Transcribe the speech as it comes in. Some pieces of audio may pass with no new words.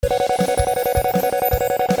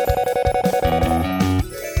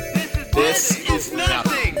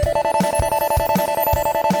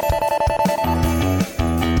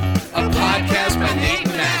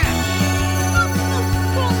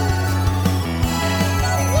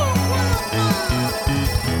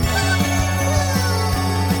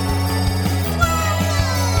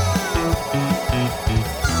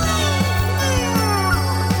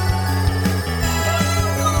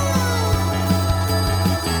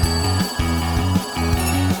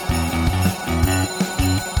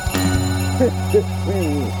Welcome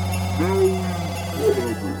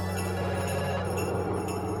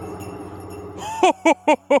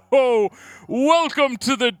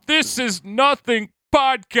to the This Is Nothing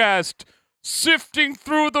podcast, sifting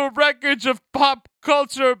through the wreckage of pop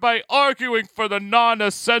culture by arguing for the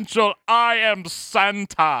non-essential. I am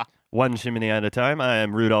Santa. One chimney at a time. I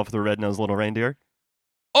am Rudolph the Red-Nosed Little Reindeer.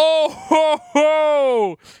 Oh ho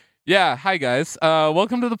ho! Yeah, hi guys.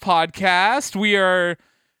 Welcome to the podcast. We are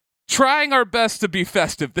trying our best to be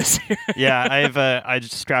festive this year. Yeah, I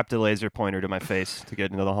just strapped a laser pointer to my face to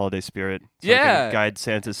get into the holiday spirit. So I Yeah. can guide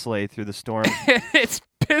Santa's sleigh through the storm. It's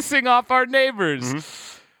pissing off our neighbors.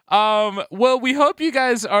 Mm-hmm. Well, we hope you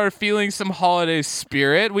guys are feeling some holiday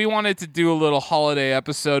spirit. We wanted to do a little holiday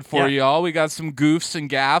episode for y'all. We got some goofs and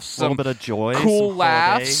gaffs, A little some bit of joy, cool some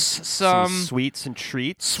laughs, holiday, some sweets and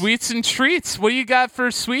treats. sweets and treats. What do you got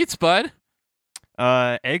for sweets, bud?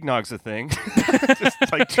 Eggnog's a thing.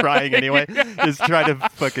 Just like trying anyway. Just trying to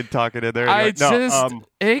fucking talk it in there. Anyway.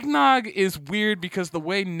 Eggnog is weird because the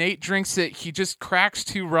way Nate drinks it, he just cracks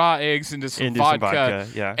 2 raw eggs into some vodka.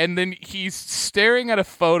 Yeah. And then he's staring at a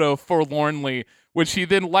photo forlornly, which he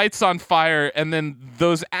then lights on fire, and then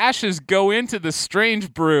those ashes go into the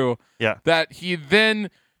strange brew that he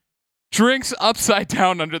then drinks upside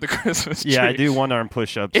down under the Christmas tree. Yeah, I do one-arm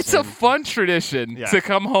push-ups. It's a fun tradition to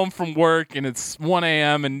come home from work, and it's 1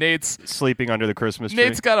 a.m., and Nate's sleeping under the Christmas tree.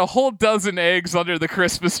 Nate's got a whole dozen eggs under the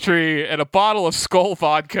Christmas tree and a bottle of Skull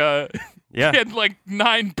vodka. Yeah. And like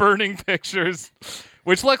 9 burning pictures,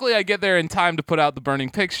 which luckily I get there in time to put out the burning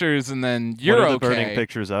pictures, and then you're what are okay. the burning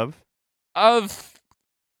pictures of?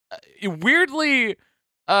 Weirdly,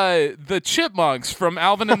 the chipmunks from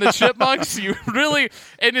Alvin and the Chipmunks.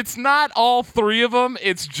 And it's not all 3 of them.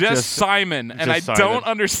 It's just Simon, and I don't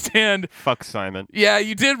understand. Fuck Simon. Yeah,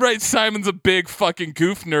 you did right. Simon's a big fucking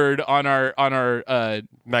goof nerd on our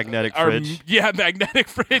magnetic fridge. Yeah, magnetic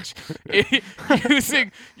fridge.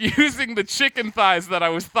 using the chicken thighs that I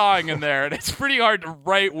was thawing in there, and it's pretty hard to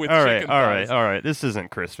write with chicken thighs. All right. This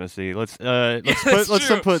isn't Christmassy. Let's true.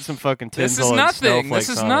 put some fucking tinsel This is and nothing. snowflakes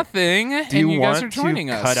This is on nothing. it. Do you and you want guys are joining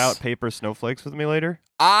to us. cut out paper snowflakes with me later?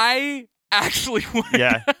 I actually would.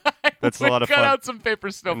 Yeah, that's a lot of fun. Cut out some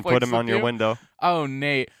paper snowflakes. And put them on with your window. Oh,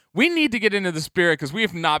 Nate. We need to get into the spirit because we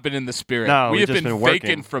have not been in the spirit. No, we we've have just been working.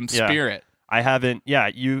 vacant from Yeah. spirit. I haven't. Yeah,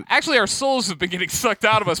 you. Actually, our souls have been getting sucked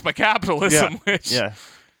out of us by capitalism. Yeah.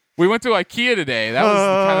 We went to IKEA today. That was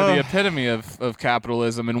kind of the epitome of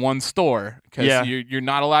capitalism in one store. Because you're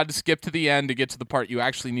not allowed to skip to the end to get to the part you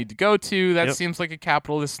actually need to go to. That seems like a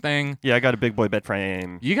capitalist thing. Yeah, I got a big boy bed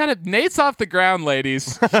frame. You got it. Nate's off the ground,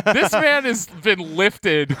 ladies. This man has been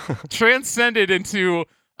lifted, transcended into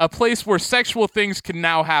a place where sexual things can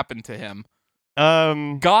now happen to him.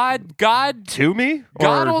 God to me?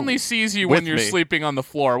 God Or only sees you when you're me? sleeping on the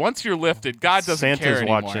floor. Once you're lifted, God doesn't Santa's care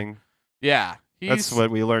anymore. watching. Yeah. That's what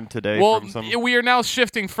we learned today. Well, from some... we are now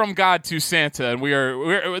shifting from God to Santa, and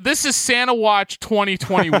we're this is Santa Watch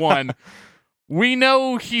 2021. We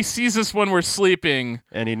know he sees us when we're sleeping,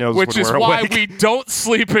 and he knows which when is we're why awake. we don't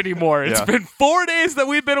sleep anymore. It's been 4 days that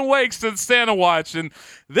we've been awake since Santa Watch, and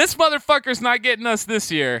this motherfucker's not getting us this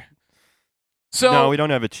year. So no, we don't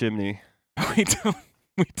have a chimney. We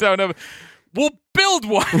don't have. We'll build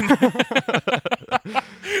one.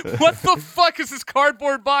 What the fuck is this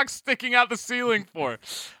cardboard box sticking out the ceiling for?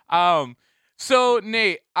 So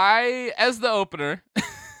Nate, as the opener,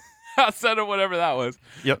 outside of whatever that was,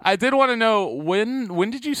 I did want to know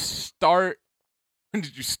when did you start? When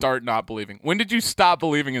did you start not believing? When did you stop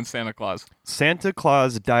believing in Santa Claus? Santa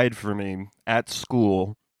Claus died for me at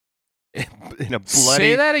school. In a bloody,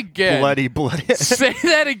 say that again. Bloody. Say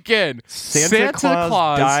that again. Santa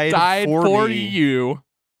Claus died for me, you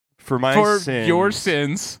for my for sins, your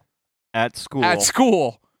sins at school. At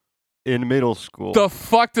school, in middle school. The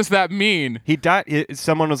fuck does that mean? He died.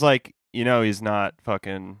 Someone was like, he's not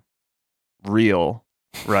fucking real,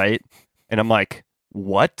 right? And I'm like,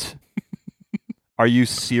 what? Are you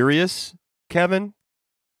serious, Kevin?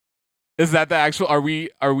 Is that the actual? Are we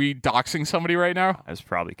doxing somebody right now? That's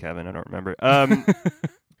probably Kevin. I don't remember.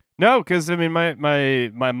 No, because I mean,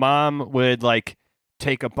 my mom would like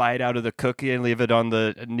take a bite out of the cookie and leave it on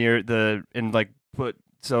so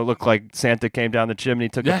it looked like Santa came down the chimney,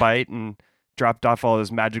 took a bite, and dropped off all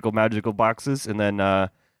his magical boxes, and then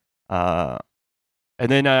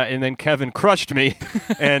Kevin crushed me,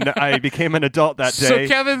 and I became an adult that day.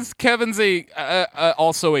 So Kevin's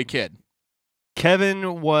also a kid.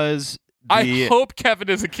 Kevin was. I hope Kevin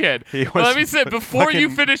is a kid. Let me say, before you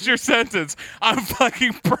finish your sentence, I'm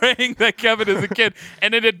fucking praying that Kevin is a kid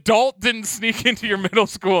and an adult didn't sneak into your middle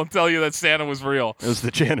school and tell you that Santa was real. It was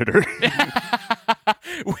the janitor.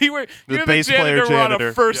 We were The you're bass the janitor, player were on a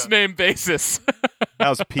janitor. first name basis. That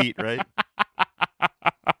was Pete, right?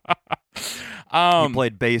 He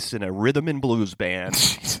played bass in a rhythm and blues band.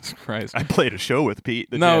 Jesus Christ! I played a show with Pete.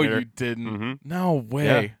 The No, janitor. you didn't. Mm-hmm. No way.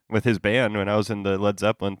 Yeah, with his band when I was in the Led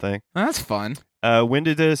Zeppelin thing. That's fun. When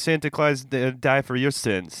did Santa Claus die for your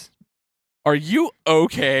sins? Are you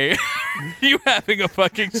okay? You having a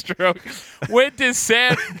fucking stroke? When did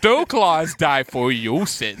Santa Claus die for your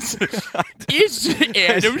sins? It's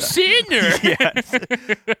Adam Sandler. Yes.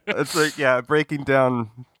 It's like, breaking down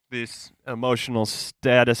this emotional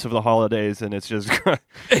status of the holidays, and it's just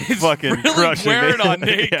It's fucking really crushing wearing me. on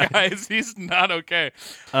Nate, Yeah. guys. He's not okay.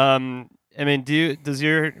 I mean, does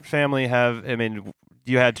your family have, do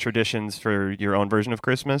you had traditions for your own version of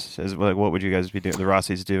Christmas? What would you guys be doing? The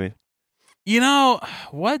Rossies doing? You know,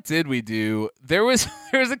 what did we do? There was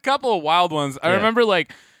a couple of wild ones. I Yeah. remember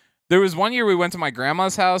there was one year we went to my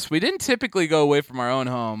grandma's house. We didn't typically go away from our own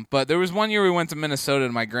home, but there was one year we went to Minnesota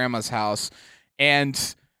to my grandma's house,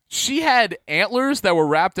 and she had antlers that were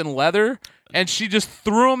wrapped in leather, and she just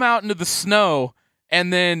threw them out into the snow,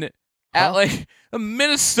 and then at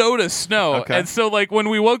Minnesota snow. Okay. And so when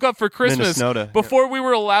we woke up for Christmas, Minnesota. before we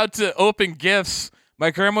were allowed to open gifts, my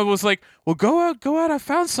grandma was like, well, go out. I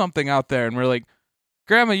found something out there. And we're like,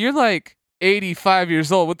 Grandma, you're 85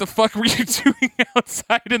 years old. What the fuck were you doing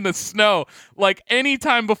outside in the snow? Any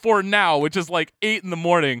time before now, which is 8 in the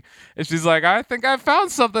morning. And she's like, I think I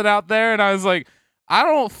found something out there. And I was like, I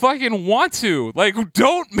don't fucking want to.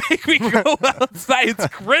 Don't make me go outside. It's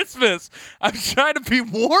Christmas. I'm trying to be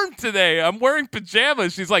warm today. I'm wearing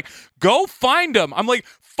pajamas. She's like, go find them. I'm like,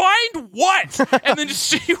 find what? And then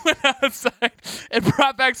she went outside and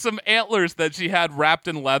brought back some antlers that she had wrapped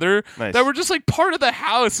in leather that were just part of the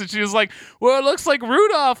house. And she was like, well, it looks like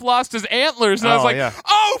Rudolph lost his antlers. And I was like,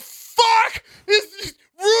 oh, fuck!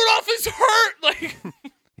 Rudolph is hurt! You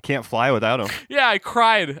can't fly without them. Yeah, I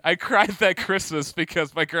cried. I cried that Christmas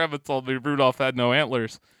because my grandma told me Rudolph had no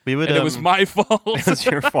antlers. And it was my fault. It was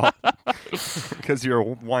your fault. Because you're a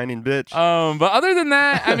whining bitch. But other than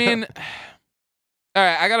that, all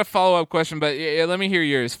right, I got a follow-up question, but let me hear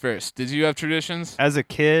yours first. Did you have traditions? As a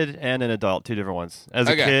kid and an adult, two different ones. As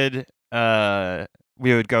a kid,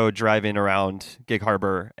 we would go driving around Gig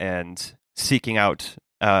Harbor and seeking out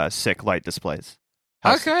sick light displays.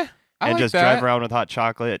 Okay. And just drive around with hot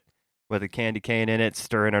chocolate with a candy cane in it,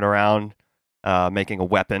 stirring it around, making a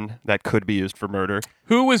weapon that could be used for murder.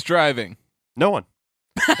 Who was driving? No one.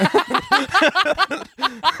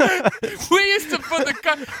 We used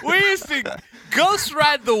to ghost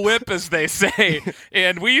ride the whip, as they say,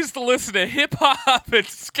 and we used to listen to hip hop and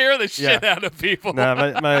scare the shit out of people. No,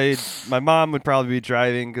 my mom would probably be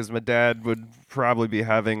driving because my dad would probably be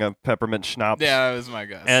having a peppermint schnapps. Yeah, that was my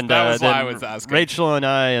guess. And that was why I was asking. Rachel and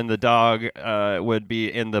I and the dog would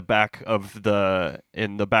be in the back of the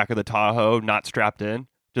Tahoe, not strapped in.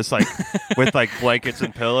 Just with blankets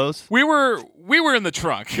and pillows. We were in the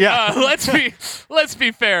trunk. Yeah. Let's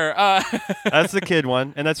be fair. That's the kid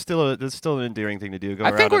one, and that's still an endearing thing to do.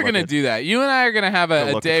 I think we're gonna do that. You and I are gonna have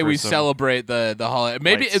a day we celebrate the holiday.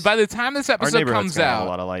 Maybe lights. By the time this episode comes out, have a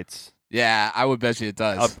lot of lights. Yeah, I would bet you it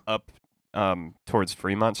does. Up towards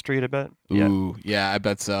Fremont Street, I bet. Ooh, yeah, I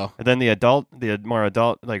bet so. And then the more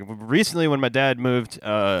adult, recently when my dad moved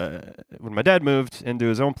into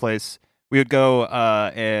his own place. We would go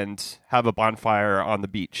and have a bonfire on the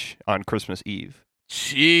beach on Christmas Eve.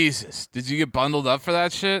 Jesus, did you get bundled up for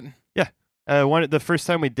that shit? Yeah, the first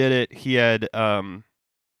time we did it, he was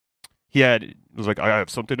like, I have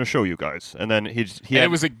something to show you guys, and then it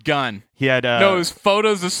was a gun. He had no, it was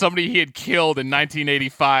photos of somebody he had killed in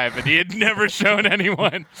 1985, and he had never shown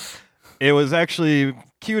anyone. It was actually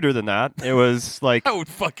cuter than that. It was I would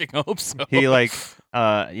fucking hope so. He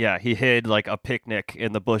he hid a picnic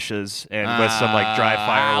in the bushes and with some dry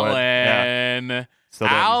firewood. Alan. Yeah. So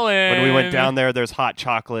then when we went down there's hot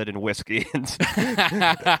chocolate and whiskey.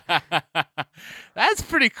 That's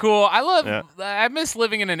pretty cool. I miss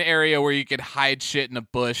living in an area where you could hide shit in a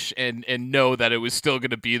bush and know that it was still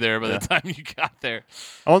going to be there by the time you got there.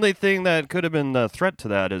 Only thing that could have been the threat to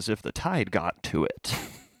that is if the tide got to it.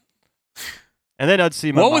 And then I'd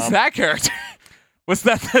see my mom. Was that character? Was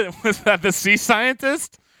that the sea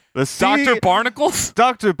scientist? Dr. Barnacles?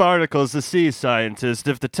 Dr. Barnacles, the sea scientist.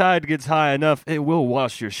 If the tide gets high enough, it will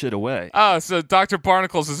wash your shit away. Oh, so Dr.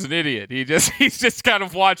 Barnacles is an idiot. He's just kind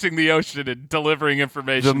of watching the ocean and delivering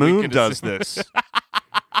information. The moon does this.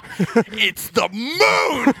 It's the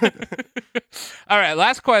moon! All right,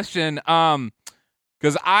 last question.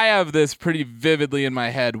 Because I have this pretty vividly in my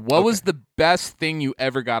head. What was the best thing you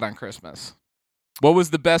ever got on Christmas? What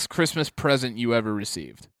was the best Christmas present you ever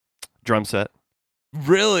received? Drum set.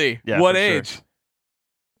 Really? Yeah, what for sure. age?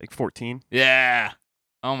 Like 14. Yeah.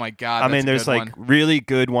 Oh my God. I mean, that's there's a like good one. really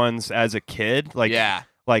good ones as a kid, like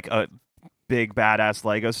a big badass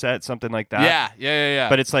Lego set, something like that. Yeah.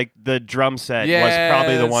 But it's like the drum set was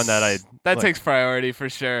probably the one that takes priority for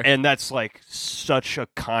sure. And that's like such a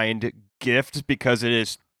kind gift because it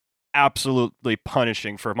is absolutely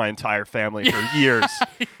punishing for my entire family for years.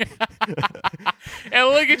 And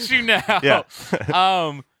look at you now. Yeah.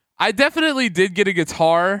 I definitely did get a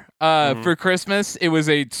guitar for Christmas. It was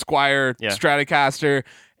a Squier Stratocaster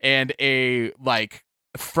and a like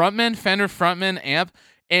Fender frontman amp,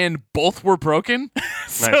 and both were broken.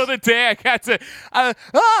 So Nice. the day I got to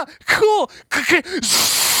cool.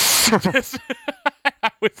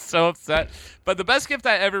 I was so upset. But the best gift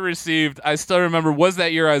I ever received, I still remember, was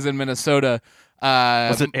that year I was in Minnesota.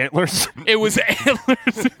 Was it antlers? It was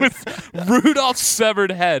antlers. It was Rudolph's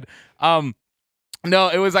severed head. No,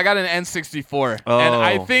 it was, I got an N64. Oh, and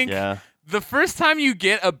I think the first time you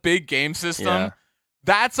get a big game system,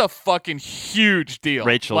 that's a fucking huge deal.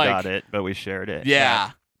 Rachel got it, but we shared it.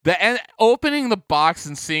 Yeah. Opening the box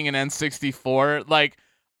and seeing an N64, like,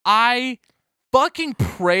 I fucking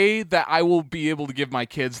pray that I will be able to give my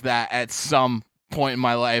kids that at some point in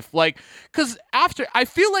my life. Like, because I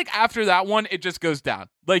feel like after that one, it just goes down.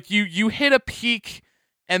 Like, you hit a peak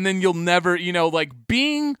and then you'll never, like,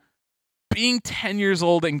 being 10 years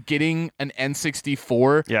old and getting an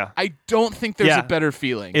N64, I don't think there's a better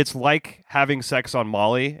feeling. It's like having sex on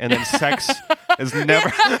Molly, and then sex is never...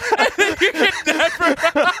 You can never...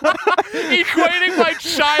 Equating my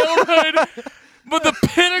childhood, but the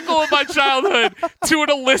pinnacle of my childhood, to an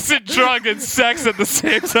illicit drug and sex at the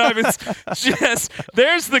same time. It's just...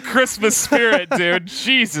 There's the Christmas spirit, dude.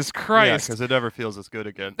 Jesus Christ. Yeah, because it never feels as good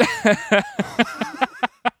again.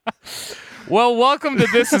 Well, welcome to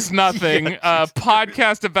This Is Nothing, a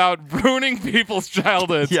podcast about ruining people's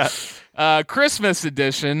childhoods. Yeah. Christmas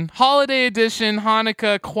edition, holiday edition,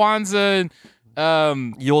 Hanukkah, Kwanzaa,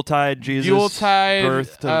 Yuletide, Jesus,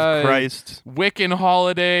 birth of Christ, Wiccan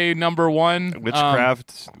holiday #1,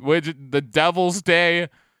 witchcraft, the Devil's Day,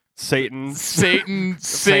 Satan, Santa,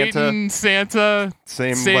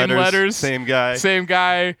 same letters, same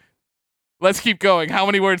guy. Let's keep going. How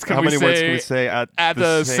many words can we say at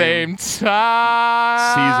the same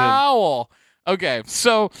time? Okay,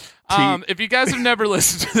 so if you guys have never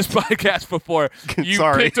listened to this podcast before, you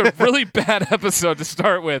picked a really bad episode to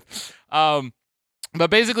start with. But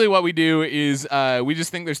basically what we do is we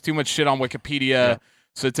just think there's too much shit on Wikipedia. Yeah.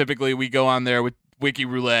 So typically we go on there with Wiki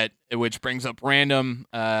Roulette, which brings up random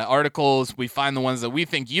articles. We find the ones that we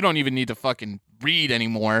think you don't even need to fucking read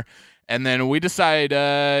anymore. And then we decide,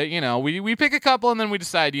 we pick a couple, and then we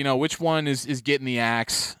decide, which one is getting the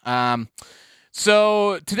axe.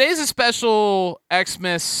 So today's a special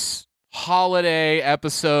Xmas holiday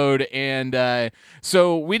episode, and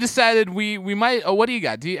so we decided we might. Oh, what do you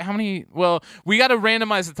got? How many? Well, we got to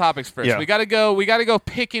randomize the topics first. Yeah. We got to go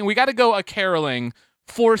picking. We got to go a caroling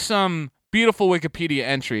for some beautiful Wikipedia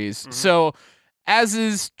entries. Mm-hmm. So, as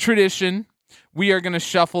is tradition, we are going to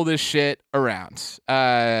shuffle this shit around.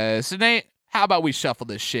 So, Nate, how about we shuffle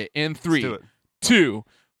this shit in 3, 2,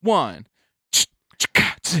 1.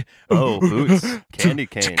 Oh, boots, candy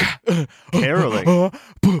cane, caroling,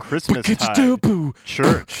 Christmastide,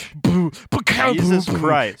 church, Jesus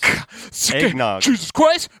Christ, eggnog, Jesus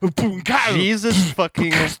Christ, Jesus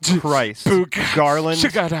fucking Christ, garland,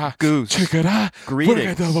 goose,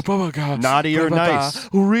 greetings, naughty or nice,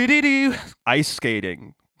 ice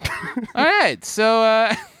skating. All right,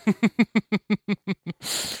 so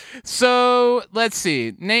let's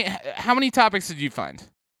see, Nate. How many topics did you find?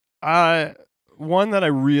 One that I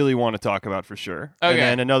really want to talk about for sure, okay. And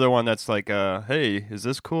then another one that's like, hey, is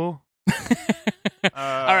this cool? All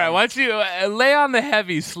right, why don't you lay on the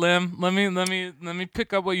heavy, Slim? Let me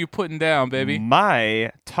pick up what you're putting down, baby.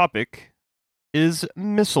 My topic is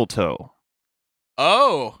mistletoe.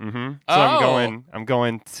 Oh, mm-hmm. So I'm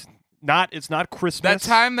going. It's not Christmas. That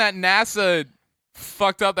time that NASA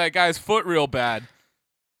fucked up that guy's foot real bad.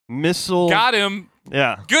 Got him.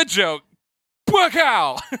 Yeah. Good joke.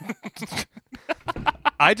 Wow.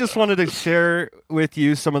 I just wanted to share with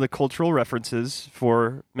you some of the cultural references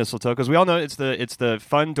for mistletoe, because we all know it's the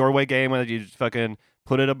fun doorway game when you fucking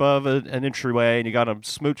put it above an entryway and you got to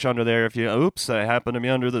smooch under there. If oops, I happen to be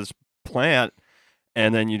under this plant,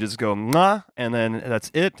 and then you just go mwah, and then that's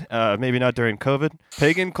it. Maybe not during COVID.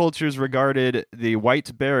 Pagan cultures regarded the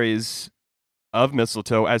white berries of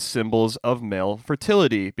mistletoe as symbols of male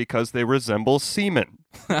fertility because they resemble semen.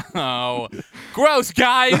 Oh, gross,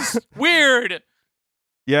 guys. Weird.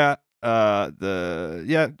 Yeah,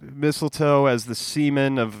 mistletoe as the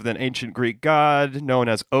semen of an ancient Greek god known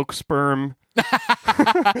as oak sperm.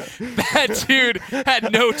 That dude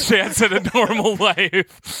had no chance at a normal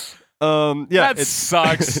life. That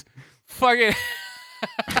sucks. Fucking.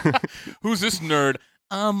 Who's this nerd?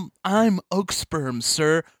 I'm oak sperm,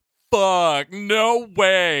 sir. Fuck, no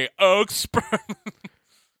way, oak sperm.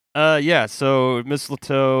 So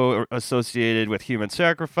mistletoe associated with human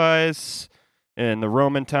sacrifice in the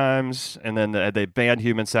Roman times, and then they banned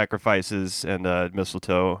human sacrifices and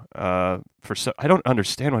mistletoe. I don't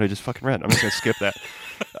understand what I just fucking read. I'm just gonna skip that.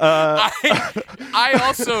 I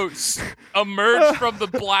also emerged from the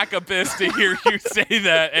black abyss to hear you say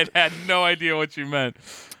that and had no idea what you meant.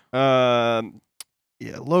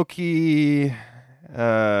 Loki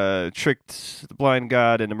tricked the blind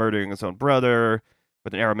god into murdering his own brother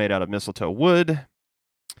with an arrow made out of mistletoe wood.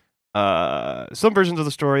 Some versions of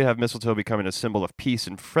the story have mistletoe becoming a symbol of peace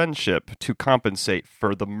and friendship to compensate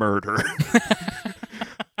for the murder.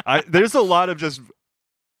 There's a lot of just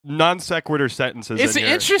non sequitur sentences. It's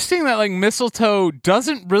interesting that like mistletoe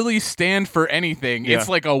doesn't really stand for anything. Yeah. It's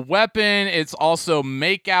like a weapon. It's also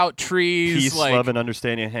make out trees. Peace, love, and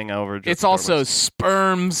understanding. Hang over. It's also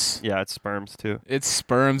sperms. Yeah, it's sperms too. It's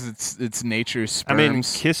sperms. It's nature's sperms. I mean,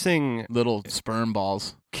 kissing little sperm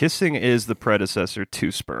balls. Kissing is the predecessor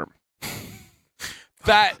to sperm.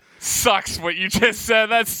 That sucks what you just said.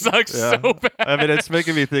 That sucks so bad. I mean, it's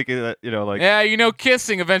making me thinking that,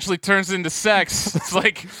 kissing eventually turns into sex. It's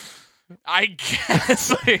like, I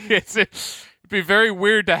guess it'd be very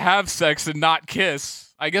weird to have sex and not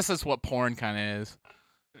kiss. I guess that's what porn kind of is.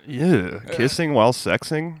 Yeah, kissing while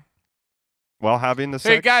sexing? While having the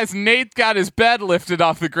sex? Hey guys, Nate got his bed lifted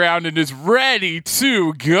off the ground and is ready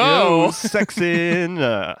to go. Sexing.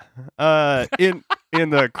 In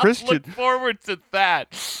the Christian. Look forward to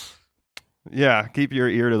that. Yeah, keep your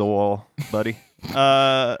ear to the wall, buddy.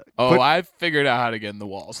 I figured out how to get in the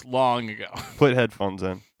walls long ago. Put headphones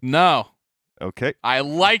in. No. Okay. I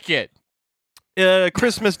like it.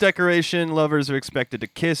 Christmas decoration. Lovers are expected to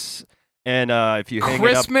kiss. And if you hang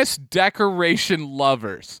Christmas decoration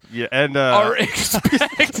lovers are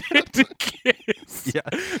expected to kiss. Yeah.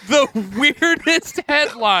 The weirdest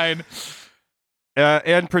headline.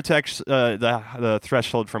 And protects the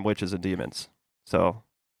threshold from witches and demons. So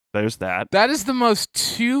there's that. That is the most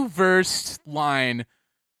two-verse line.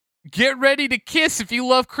 Get ready to kiss if you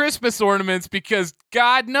love Christmas ornaments because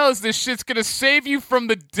God knows this shit's going to save you from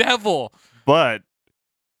the devil. But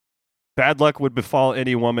bad luck would befall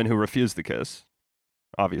any woman who refused the kiss,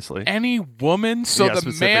 obviously. Any woman? So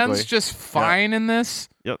the man's just fine in this?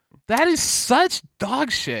 Yep. That is such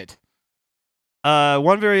dog shit.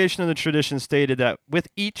 One variation of the tradition stated that with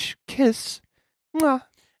each kiss,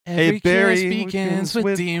 every kiss begins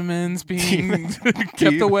with demons being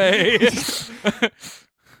kept away.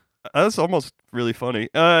 That's almost really funny.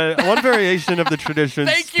 One variation of the tradition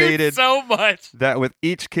stated so much. that with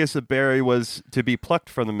each kiss, a berry was to be plucked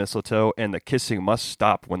from the mistletoe, and the kissing must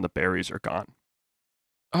stop when the berries are gone.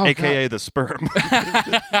 AKA the sperm.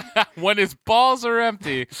 When his balls are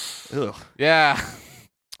empty. Ugh. Yeah.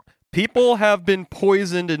 People have been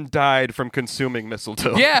poisoned and died from consuming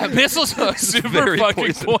mistletoe. Yeah, mistletoe is super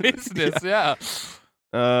fucking poisonous. Yeah.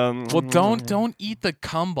 Well, don't eat the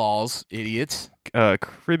cum balls, idiots.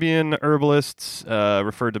 Caribbean herbalists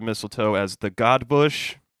referred to mistletoe as the god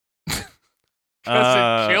bush.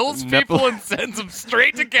 Because it kills people and sends them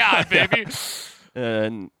straight to God, baby.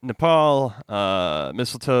 Nepal,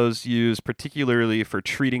 mistletoe's used particularly for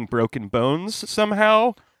treating broken bones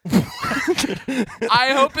somehow.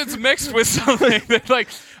 I hope it's mixed with something that like,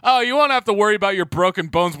 oh, you won't have to worry about your broken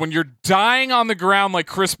bones when you're dying on the ground like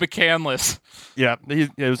Chris McCandless. Yeah, it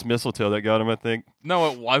was mistletoe that got him, I think.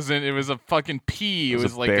 No, it wasn't. It was a fucking pea. It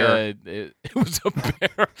was like bear. it was a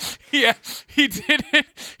bear. Yeah, he did it.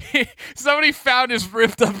 Somebody found his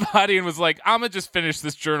ripped up body and was like, I'm gonna just finish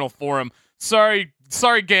this journal for him. Sorry,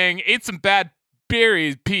 gang. Ate some bad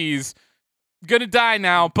peas. Gonna die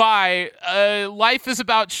now. Bye. Life is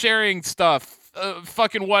about sharing stuff.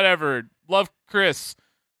 Fucking whatever. Love, Chris.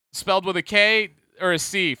 Spelled with a K or a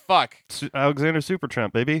C. Fuck. Alexander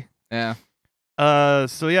Supertramp, baby. Yeah.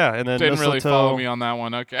 So yeah, and then didn't mistletoe... really follow me on that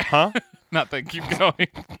one. Okay. Huh? Nothing. Keep going.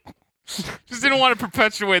 Just didn't want to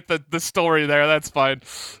perpetuate the story there. That's fine.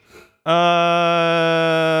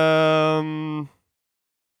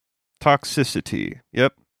 Toxicity.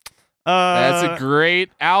 Yep. That's a great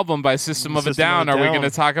album by System of a Down. Are we going to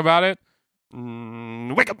talk about it?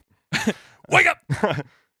 Wake up! Wake up!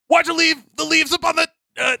 Why'd you leave the leaves up on the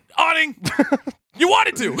awning? You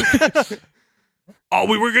wanted to. All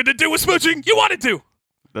we were going to do was smooching. You wanted to.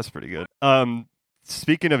 That's pretty good.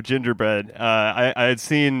 speaking of gingerbread, I had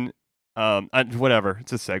seen whatever.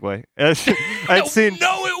 It's a segue. I had seen.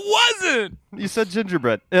 No, it wasn't. You said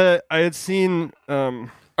gingerbread. I had seen.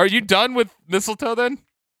 Are you done with mistletoe then?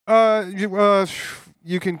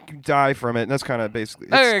 You can die from it. And that's kind of basically.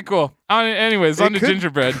 Okay, cool. Anyways, on to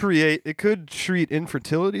gingerbread. It could treat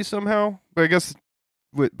infertility somehow, but I guess,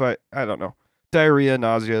 but I don't know. Diarrhea,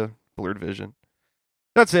 nausea, blurred vision.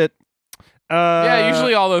 That's it. Yeah,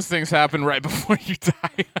 usually all those things happen right before you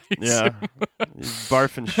die. Yeah,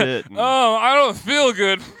 barf and shit. And... Oh, I don't feel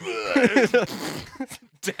good.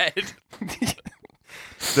 Dead.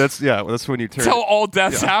 That's when you turn. That's how all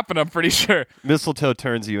deaths happen, I'm pretty sure. Mistletoe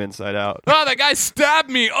turns you inside out. Oh, that guy stabbed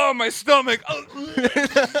me. Oh, my stomach. Oh.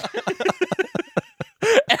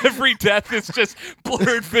 Every death is just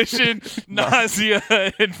blurred vision, nausea,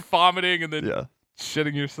 and vomiting, and then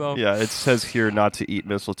shitting yourself. Yeah, it says here not to eat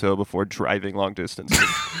mistletoe before driving long distances.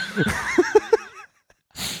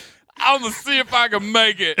 I'm going to see if I can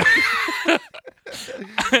make it.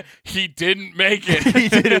 He didn't make it. He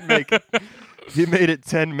didn't make it. He made it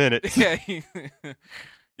 10 minutes.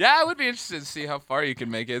 Yeah, I would be interested to see how far you can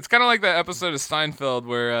make it. It's kind of like that episode of Seinfeld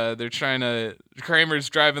where Kramer's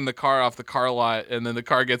driving the car off the car lot, and then the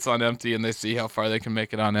car gets on empty, and they see how far they can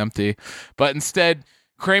make it on empty. But instead,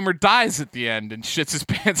 Kramer dies at the end and shits his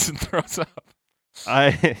pants and throws up.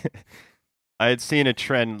 I had seen a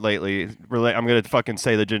trend lately. I'm gonna fucking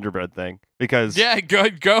say the gingerbread thing because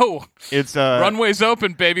go. It's runway's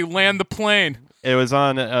open, baby. Land the plane. It was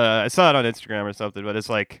on. I saw it on Instagram or something, but it's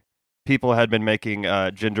like people had been making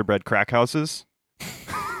gingerbread crack houses.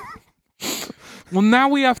 Well, now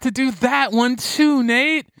we have to do that one too,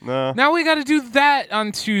 Nate. No. Now we got to do that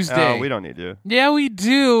on Tuesday. Oh, we don't need to. Yeah, we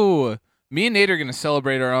do. Me and Nate are going to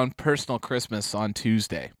celebrate our own personal Christmas on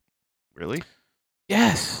Tuesday. Really?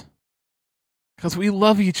 Yes. Because we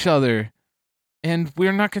love each other, and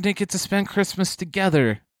we're not going to get to spend Christmas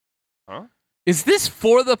together. Huh? Is this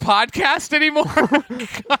for the podcast anymore?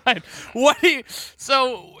 God,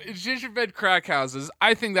 so gingerbread crack houses.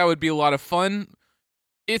 I think that would be a lot of fun.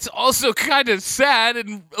 It's also kind of sad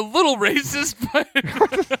and a little racist, but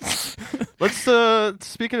let's.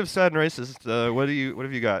 Speaking of sad and racist, what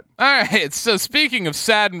have you got? All right. So speaking of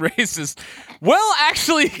sad and racist, well,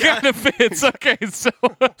 actually, it kind of fits. Okay,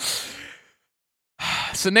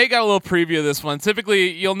 So Nate got a little preview of this one.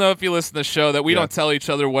 Typically, you'll know if you listen to the show that we don't tell each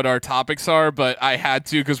other what our topics are, but I had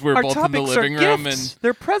to because we're both in the living room and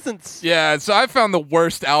they're presents. Yeah, so I found the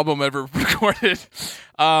worst album ever recorded.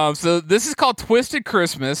 So this is called Twisted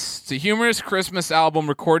Christmas. It's a humorous Christmas album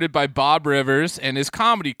recorded by Bob Rivers and his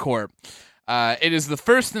Comedy Corp. It is the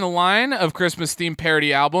first in a line of Christmas-themed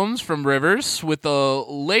parody albums from Rivers, with the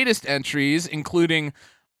latest entries including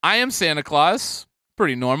I Am Santa Claus,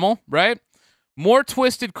 pretty normal, right? More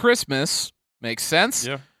Twisted Christmas, makes sense.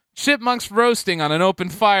 Yeah. Chipmunks roasting on an open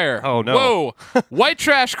fire. Oh, no. Whoa. White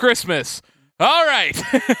Trash Christmas. All right.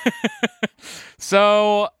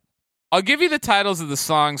 So I'll give you the titles of the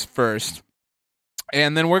songs first,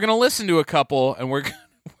 and then we're going to listen to a couple, and we're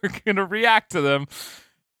going to react to them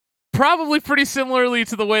probably pretty similarly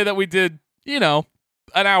to the way that we did, an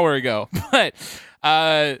hour ago. But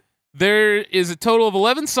there is a total of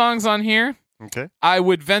 11 songs on here. Okay. I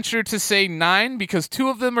would venture to say 9 because 2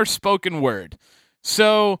 of them are spoken word.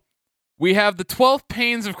 So we have the 12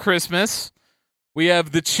 Pains of Christmas. We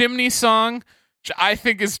have the Chimney Song, which I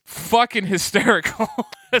think is fucking hysterical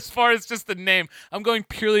as far as just the name. I'm going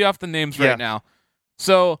purely off the names right now.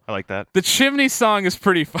 So I like that. The Chimney Song is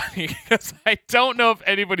pretty funny because I don't know if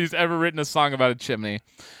anybody's ever written a song about a chimney.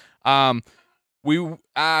 I'm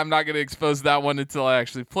not going to expose that one until I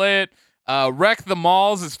actually play it. Wreck the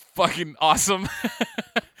Malls is fucking awesome.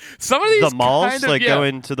 Some of these the malls, kind of,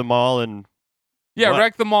 going to the mall and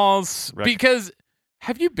Wreck the Malls. Because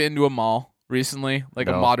have you been to a mall recently, like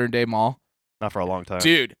a modern day mall? Not for a long time,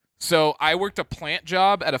 dude. So I worked a plant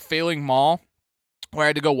job at a failing mall where I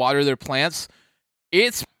had to go water their plants.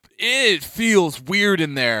 It feels weird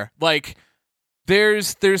in there. Like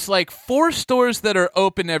there's like 4 stores that are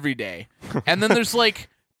open every day, and then there's like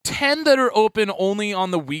 10 that are open only on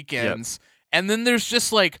the weekends. Yep. And then there's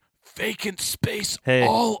just like vacant space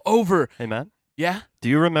all over. Hey, Matt. Yeah? Do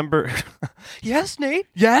you remember? Yes, Nate.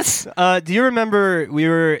 Yes. Do you remember we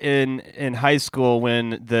were in high school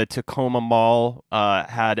when the Tacoma Mall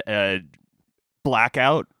had a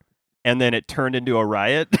blackout and then it turned into a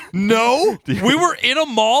riot. No, we were in a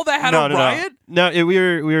mall that had a riot. No, we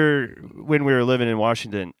were when we were living in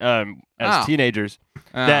Washington as teenagers.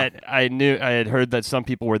 That I had heard that some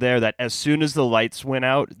people were there. That as soon as the lights went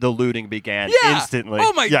out, the looting began instantly.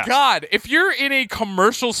 Oh my god! If you're in a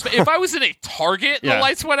commercial, if I was in a Target, and the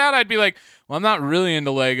lights went out, I'd be like, well, I'm not really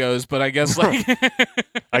into Legos, but I guess like,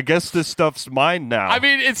 I guess this stuff's mine now. I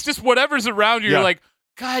mean, it's just whatever's around you. You're like,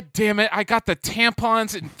 God damn it! I got the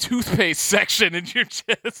tampons and toothpaste section, and you're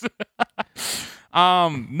just.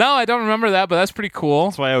 No, I don't remember that, but that's pretty cool.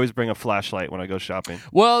 That's why I always bring a flashlight when I go shopping.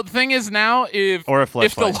 Well, the thing is now, if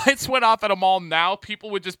the lights went off at a mall now, people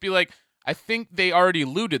would just be like, I think they already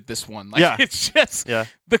looted this one. Like, it's just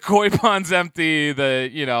the koi pond's empty.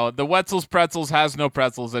 The Wetzel's Pretzels has no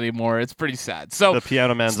pretzels anymore. It's pretty sad. So the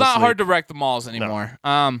Piano Man's it's not asleep. hard to wreck the malls anymore.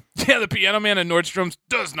 No. The Piano Man in Nordstrom's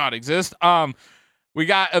does not exist. We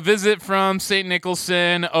got a visit from St.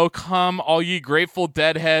 Nicholson. Oh, come, all ye Grateful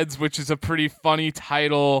Deadheads, which is a pretty funny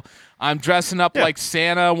title. I'm dressing up like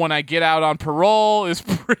Santa when I get out on parole is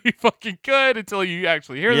pretty fucking good until you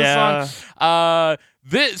actually hear the song.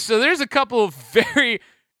 So there's a couple of very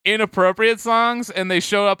inappropriate songs, and they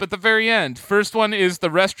show up at the very end. First one is The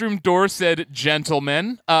Restroom Door Said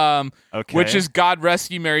Gentlemen, which is God Rest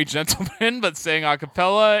Ye Merry Gentlemen, but sang a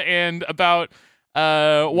cappella, and about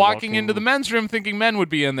walking into the men's room thinking men would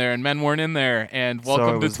be in there, and men weren't in there. And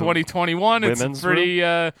welcome to 2021. It's pretty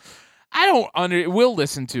we'll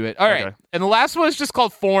listen to it. All right. And the last one is just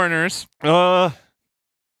called Foreigners. Yep.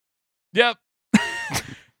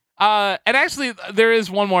 And actually there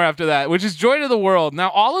is one more after that, which is Joy to the World. Now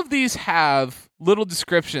all of these have little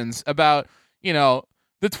descriptions about,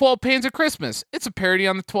 the 12 Pains of Christmas. It's a parody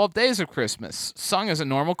on the 12 Days of Christmas, sung as a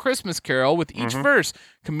normal Christmas carol with each verse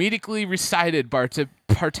comedically recited by a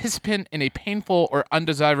participant in a painful or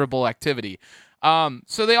undesirable activity.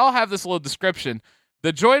 So they all have this little description.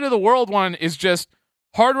 The Joy to the World one is just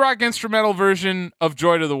hard rock instrumental version of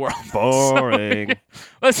Joy to the World. Boring.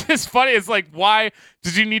 It's just funny. It's like, why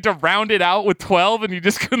did you need to round it out with 12 and you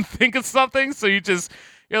just couldn't think of something? So you're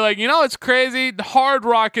like, it's crazy. Hard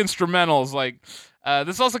rock instrumentals, like...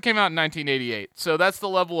 this also came out in 1988, so that's the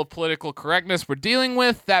level of political correctness we're dealing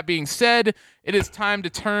with. That being said, it is time to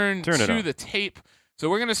turn to the tape. So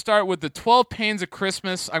we're going to start with the 12 Pains of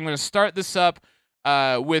Christmas. I'm going to start this up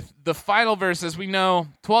with the final verse. As we know,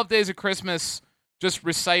 12 Days of Christmas just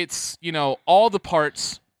recites, all the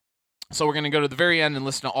parts. So we're going to go to the very end and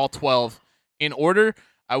listen to all 12 in order.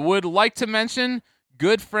 I would like to mention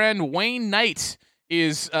good friend Wayne Knight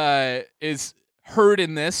is heard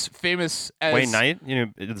in this, famous as Wayne Knight.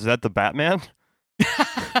 Is that the Batman? Is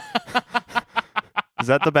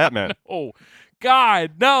that the Batman? Oh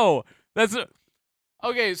God, no. That's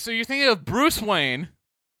okay. So you're thinking of Bruce Wayne,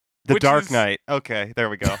 the Dark Knight. Okay, there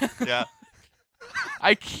we go. Yeah,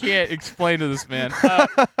 I can't explain to this man.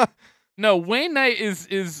 No, Wayne Knight is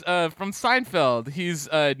from Seinfeld. He's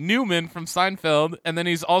Newman from Seinfeld, and then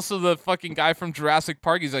he's also the fucking guy from Jurassic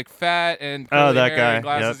Park. He's like fat and curly that hair guy. and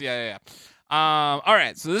glasses. Yep. Yeah. All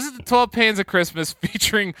right, so this is the 12 Pains of Christmas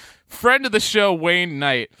featuring friend of the show, Wayne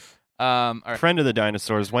Knight. All right. Friend of the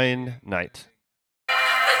dinosaurs, Wayne Knight. The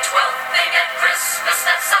 12th thing at Christmas,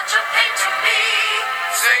 that's such a pain to me.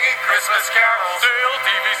 Singing Christmas carols, sale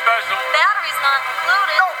TV special. Batteries not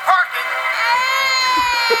included. No parking.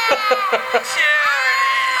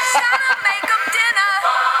 Cherries. Gotta make 'em dinner.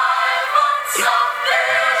 5 months of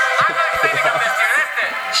this. I'm not cleaning up this year, isn't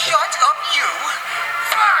it? Shut up, you.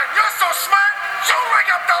 Fine, you're so smart. You ring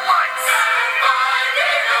up the lights. And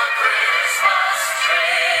finding a Christmas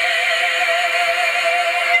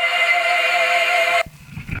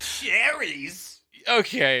tree. Cherries.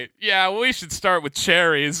 Okay, yeah, we should start with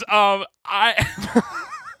cherries.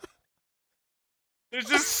 There's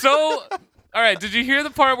just so. All right, did you hear the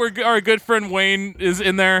part where our good friend Wayne is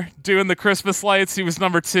in there doing the Christmas lights? He was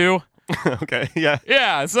number 2. Okay, yeah.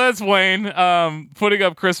 Yeah, so that's Wayne putting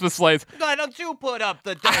up Christmas lights. Why don't you put up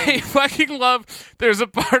the I thing? fucking love, there's a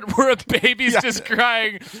part where a baby's just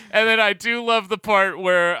crying, and then I do love the part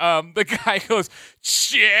where the guy goes,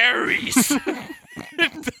 cherries.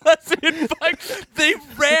 It doesn't, they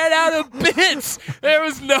ran out of bits. There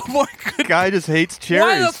was no more good. Guy just hates cherries.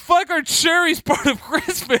 Why the fuck are cherries part of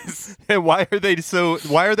Christmas? And why are they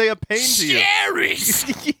a pain to you?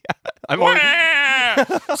 Cherries! Yeah, I'm already...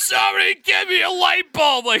 Somebody give me a light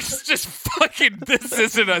bulb. Like, it's just fucking, this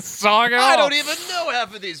isn't a song at all. I don't even know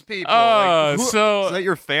half of these people. So is that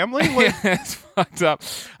your family? yeah, it's fucked up.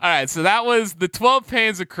 All right, so that was the 12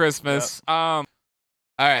 Pains of Christmas. Yep.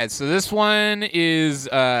 All right, so this one is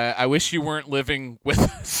I Wish You Weren't Living With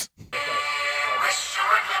Us. Wish you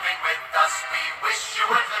were living with us. We wish you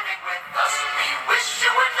were living with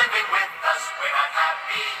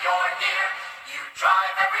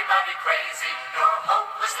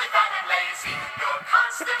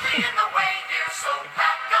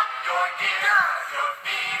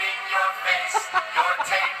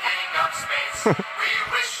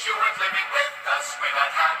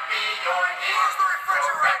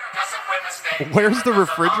Where's the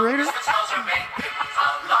refrigerator?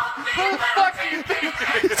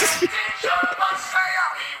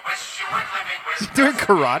 Is he doing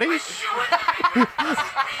karate?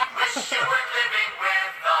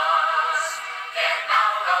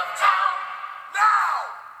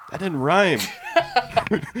 That didn't rhyme.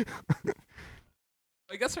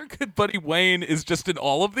 I guess our good buddy Wayne is just in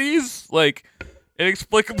all of these. Like,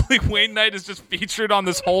 inexplicably, Wayne Knight is just featured on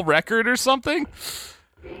this whole record or something.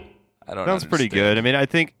 I don't know. Sounds pretty good. I mean, I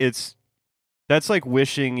think that's like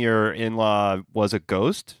wishing your in-law was a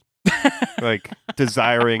ghost. Like,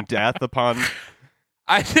 desiring death upon...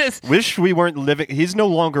 I just wish we weren't living... He's no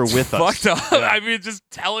longer with us. Fucked up. Yeah. I mean, just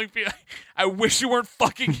telling people, I wish you weren't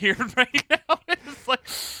fucking here right now. It's like...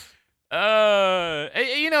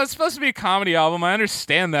 it's supposed to be a comedy album. I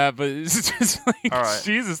understand that, but it's just like, right.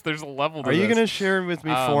 Jesus, there's a level to this. Are you going to share with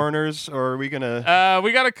me Foreigners, or are we going to...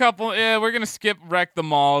 we got a couple... Yeah, we're going to skip Wreck the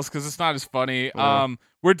Malls, because it's not as funny.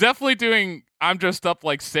 We're definitely doing I'm Dressed Up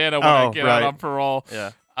Like Santa when I get out on parole.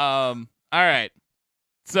 Yeah. All right.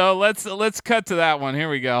 So let's cut to that one. Here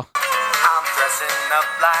we go. I'm dressing up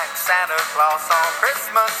like Santa Claus on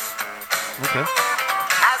Christmas. Okay.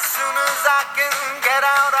 As soon as I can get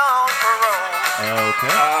out on parole.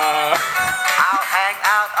 Okay. I'll hang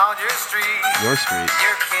out on your street. Your street.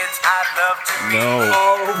 Your kids I'd love to meet. No.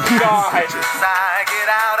 Oh, God. As I get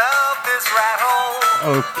out of this rat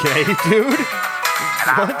hole. Okay, dude. And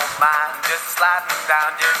I won't mind just sliding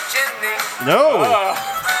down your chimney. No.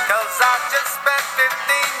 Cause I just spent 15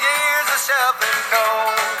 years of shoveling coal.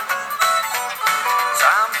 So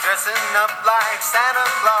I'm dressing up like Santa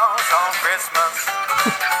Claus on Christmas.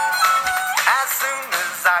 As soon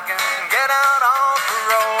as I can get out on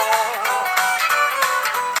parole.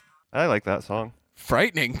 I like that song.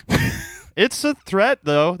 Frightening. It's a threat,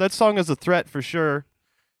 though. That song is a threat for sure.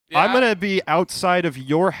 Yeah. I'm going to be outside of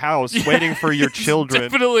your house waiting for your children.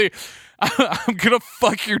 Definitely. I'm going to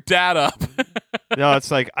fuck your dad up. No,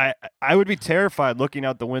 it's like I would be terrified looking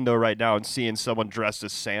out the window right now and seeing someone dressed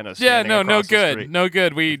as Santa. Yeah, no good. Street. No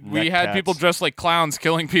good. We had cats. people dressed like clowns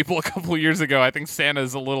killing people a couple of years ago. I think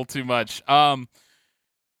Santa's a little too much. I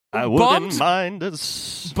wouldn't mind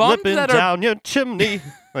slipping down your chimney.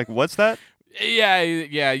 Like, what's that?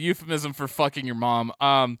 Yeah, euphemism for fucking your mom.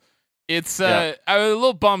 It's I was a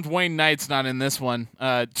little bummed Wayne Knight's not in this one,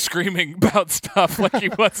 screaming about stuff like he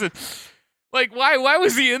wasn't. Like, why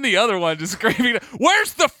was he in the other one just screaming,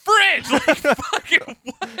 where's the fridge? Like, fucking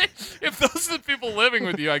what? If those are the people living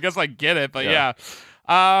with you, I guess I get it, but yeah.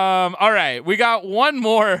 All right, we got one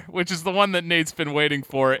more, which is the one that Nate's been waiting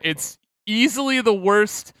for. It's easily the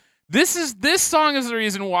worst. This song is the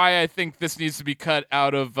reason why I think this needs to be cut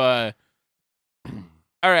out of... All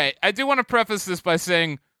right, I do want to preface this by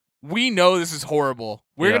saying, we know this is horrible.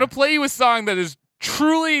 We're going to play you a song that is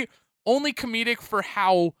truly only comedic for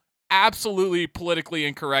how absolutely politically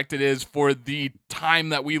incorrect it is for the time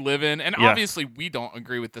that we live in. And obviously we don't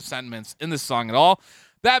agree with the sentiments in this song at all.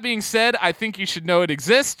 That being said, I think you should know it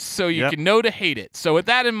exists so you can know to hate it. So with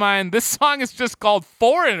that in mind, this song is just called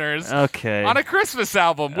Foreigners on a Christmas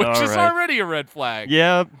album, which is already a red flag.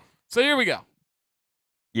 Yeah. So here we go.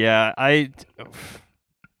 Yeah,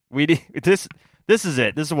 this is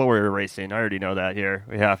it. This is what we're erasing. I already know that here.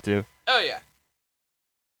 We have to. Oh, yeah.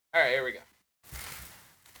 All right, here we go.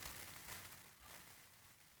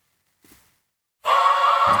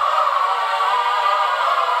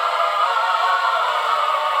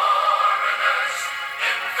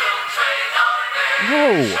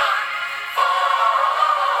 No.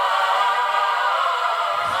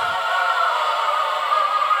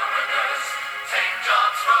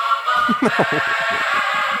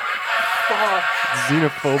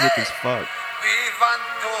 Xenophobic as fuck. We want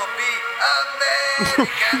to be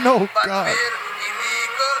American. No, but God. we're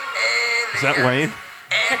illegal aliens. Is that Wayne?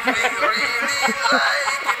 And we really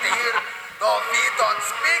like it here, though we don't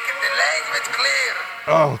speak the language clear.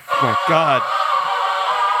 Oh my God.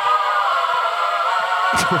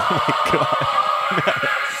 Oh my God.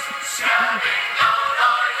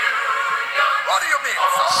 What do you mean?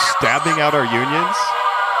 Stabbing out our unions?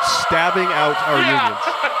 Stabbing out our unions.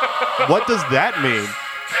 What does that mean?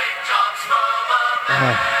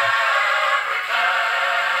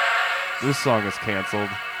 This song is canceled.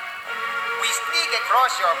 We sneak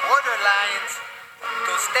across your border lines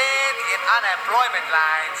to stand in unemployment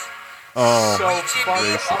lines. Oh, So We cheat fucking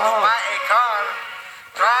people to buy a car.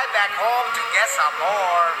 Drive back home to get some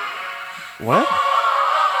more. what?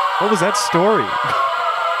 What was that story?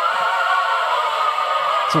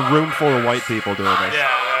 It's a room full of white people doing this. Yeah.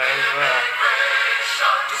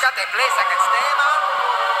 You got a place I can stay, man?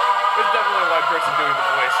 There's definitely a white person doing the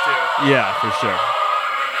voice, too. Yeah, for sure.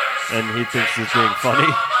 and he thinks it's being funny.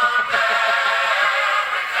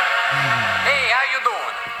 Hey, how you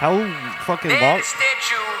doing? How fucking There's long? the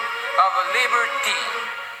Statue of Liberty.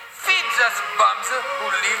 Feeds us bums who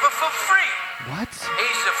live for free. What?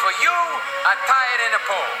 Ace for you, I tie it in a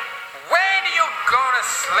pole. When you gonna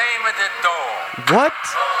slam at the door? What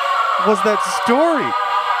was that story?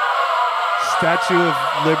 Statue of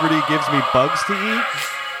Liberty gives me bugs to eat?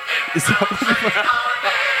 Is that what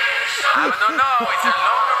I don't know. It's a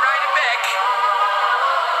longer ride back.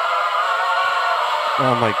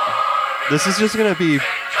 Oh my. This is just gonna be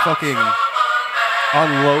fucking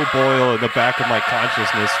on low boil in the back of my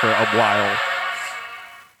consciousness for a while.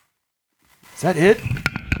 Is that it?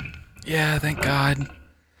 Yeah, thank God.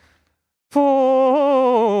 All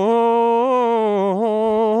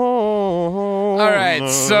right,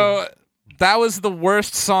 so that was the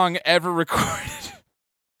worst song ever recorded.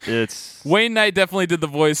 It's Wayne Knight definitely did the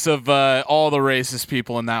voice of all the racist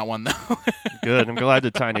people in that one, though. good. I'm glad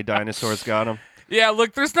the tiny dinosaurs got him. Yeah,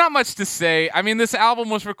 look, there's not much to say. I mean, this album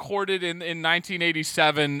was recorded in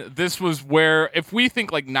 1987. This was where, if we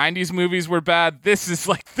think like 90s movies were bad, this is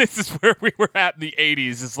where we were at in the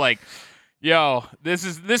 80s. It's like, yo,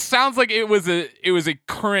 this sounds like it was a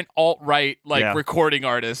current alt-right recording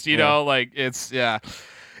artist, you know? Like it's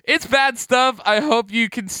bad stuff. I hope you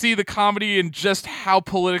can see the comedy and just how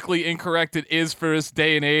politically incorrect it is for this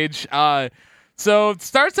day and age. So it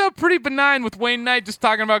starts out pretty benign with Wayne Knight just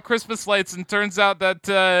talking about Christmas lights, and turns out that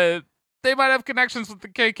they might have connections with the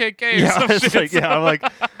KKK. Yeah, or some it's shit. I'm like,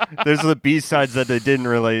 there's the B-sides that they didn't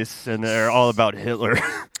release, and they're all about Hitler.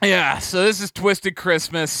 Yeah, so this is Twisted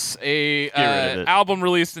Christmas, a rid of it. album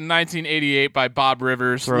released in 1988 by Bob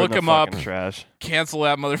Rivers. Throw it in Look the him up. fucking trash. Cancel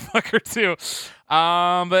that motherfucker too.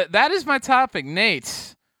 But that is my topic.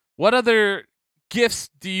 Nate, what other gifts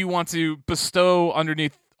do you want to bestow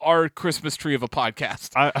underneath our Christmas tree of a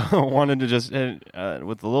podcast? I wanted to just, with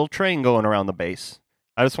the little train going around the base,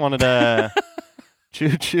 I just wanted to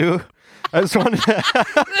choo-choo. I just wanted to...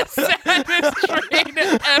 The saddest train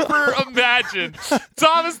ever imagined.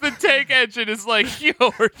 Thomas the Tank Engine is like, yo,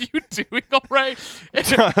 are you doing all right?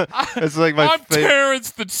 It's like my I'm Terrence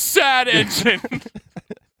the Sad Engine.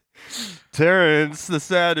 Terrence the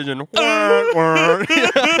Sad Engine.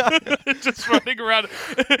 Just running around.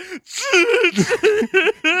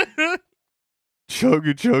 Chug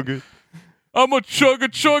it, chug it. I'm gonna chug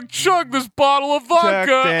this bottle of Jack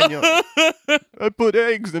vodka. Daniel. I put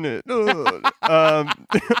eggs in it. I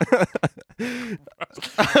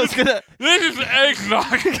was gonna. This is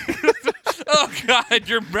eggnog. Oh God,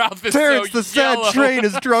 your mouth is Terrence so the Sad yellow. Train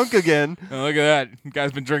is drunk again. Oh, look at that. You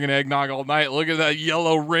guy's been drinking eggnog all night. Look at that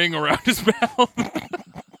yellow ring around his mouth.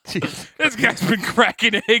 Jeez. This guy's been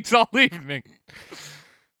cracking eggs all evening.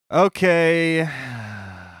 Okay.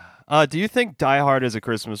 Do you think Die Hard is a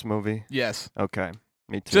Christmas movie? Yes. Okay.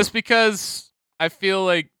 Me too. Just because I feel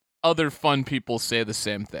like other fun people say the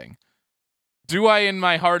same thing. Do I in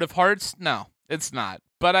my heart of hearts? No, it's not.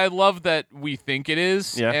 But I love that we think it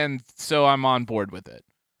is, and so I'm on board with it.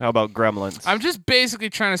 How about Gremlins? I'm just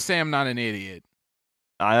basically trying to say I'm not an idiot.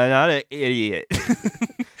 I'm not an idiot.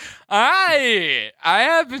 I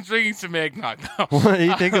have been drinking some eggnog, though. What do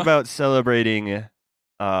you think about celebrating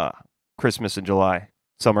Christmas in July?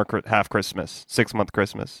 Summer, half Christmas, 6-month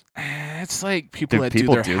Christmas. It's like people Do that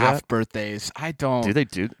people do their do half that? birthdays. I don't. Do they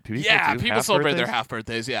do? People Yeah, do people half celebrate birthdays? their half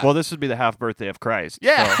birthdays. Yeah. Well, this would be the half birthday of Christ.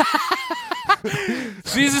 Yeah. so.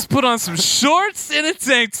 Jesus put on some shorts and a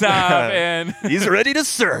tank top and He's ready to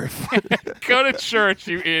surf. go to church,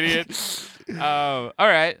 you idiot. All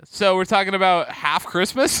right. So we're talking about half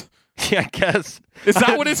Christmas? Yeah, I guess. Is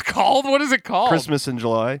that what it's called? What is it called? Christmas in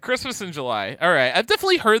July. Christmas in July. All right. I've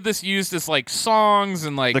definitely heard this used as like songs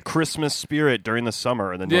and like The Christmas spirit during the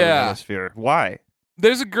summer in the Northern Hemisphere. Why?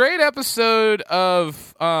 There's a great episode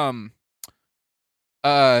of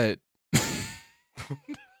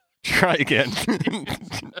Try again.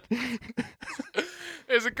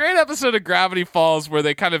 There's a great episode of Gravity Falls where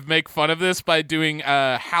they kind of make fun of this by doing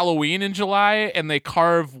Halloween in July, and they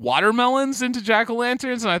carve watermelons into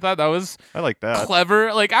jack-o'-lanterns, and I thought that was I like that.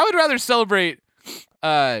 clever. Like, I would rather celebrate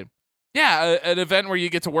an event where you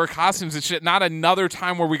get to wear costumes and shit, not another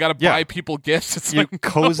time where we got to buy people gifts. It's You like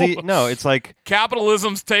cozy. no. No, it's like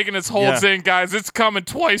Capitalism's taking its holds in, guys. It's coming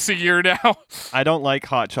twice a year now. I don't like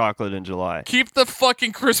hot chocolate in July. Keep the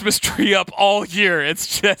fucking Christmas tree up all year.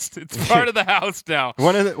 It's part of the house now.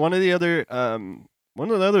 One of the other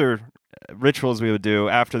rituals we would do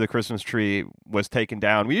after the Christmas tree was taken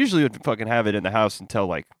down. We usually would fucking have it in the house until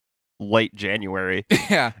like late January,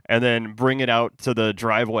 Yeah. and then bring it out to the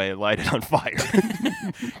driveway and light it on fire.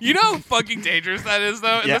 You know how fucking dangerous that is,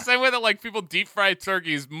 though? In Yeah. the same way that, like, people deep fry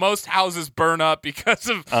turkeys, most houses burn up because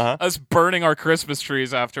of us burning our Christmas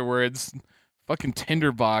trees afterwards. Fucking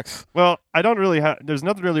tinderbox. Well, I don't really have. There's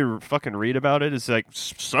nothing really fucking read about it. It's like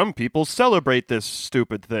some people celebrate this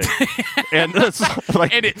stupid thing, and that's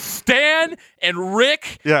like, And it's Stan and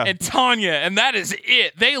Rick Yeah. and Tanya, and that is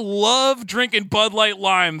it. They love drinking Bud Light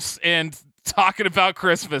limes and talking about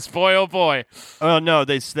Christmas. Boy, oh boy. oh no,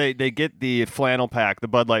 they get the flannel pack, the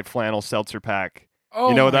Bud Light flannel seltzer pack.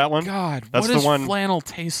 Oh, You know my that one? God, That's what the does one- flannel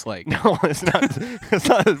taste like? No, it's not. It's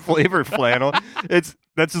not a flavor flannel. That's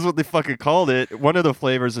just what they fucking called it. One of the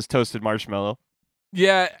flavors is toasted marshmallow,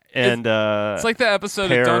 Yeah, and it's like the episode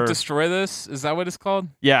pear- of Don't Destroy This. Is that what it's called?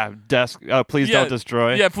 yeah, desk. Please Yeah, don't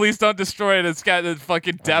destroy. Yeah, please don't destroy it. It's got the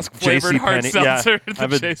fucking desk flavored hard JCPenney, yeah. seltzer. I have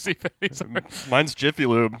The a- JCPenney seltzer. Mine's Jiffy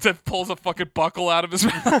Lube. That pulls a fucking buckle out of his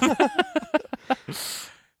mouth.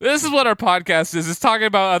 This is what our podcast is. It's talking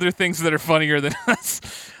about other things that are funnier than us.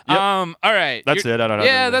 Yep. All right. That's it. I don't know.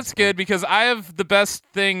 Yeah, that's good because I have the best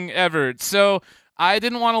thing ever. So I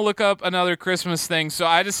didn't want to look up another Christmas thing, so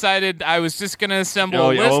I decided I was just going to assemble Oh,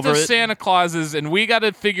 a you list over of it? Santa Clauses, and we got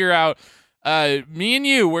to figure out, me and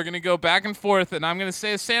you, we're going to go back and forth, and I'm going to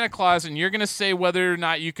say a Santa Claus, and you're going to say whether or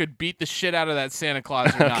not you could beat the shit out of that Santa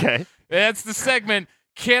Claus or not. Okay. That's the segment.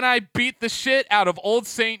 Can I beat the shit out of Old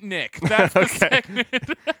Saint Nick? That's the segment.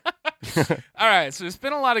 All right, so there's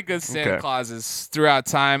been a lot of good Santa Okay. Clauses throughout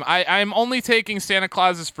time. I'm only taking Santa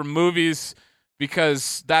Clauses from movies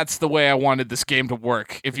because that's the way I wanted this game to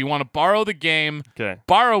work. If you want to borrow the game, Okay.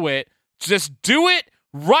 borrow it. Just do it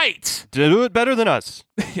right. Do it better than us.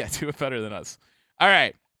 Yeah, do it better than us. All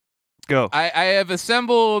right, Go. I have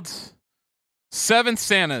assembled 7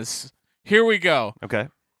 Santas. Here we go. Okay.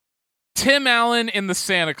 Tim Allen in the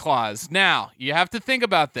Santa Claus. Now, you have to think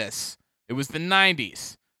about this. It was the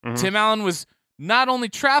 90s. Mhm. Tim Allen was not only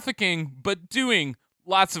trafficking, but doing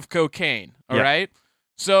lots of cocaine. All Yeah. right.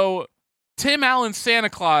 So, Tim Allen Santa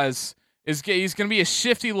Claus he's going to be a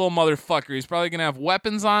shifty little motherfucker. He's probably going to have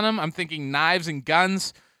weapons on him. I'm thinking knives and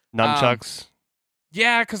guns. Nunchucks.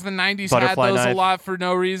 Yeah, because the 90s Butterfly had those a knife. lot for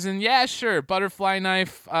no reason. Yeah, sure. Butterfly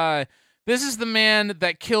knife. This is the man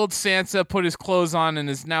that killed Santa, put his clothes on, and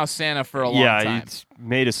is now Santa for a long yeah, time. he's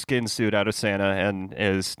made a skin suit out of Santa and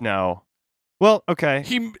is now. Well, okay.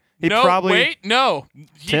 He probably- Wait, no. He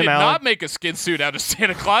Tim did Allen- not make a skin suit out of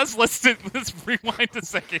Santa Claus. Let's rewind a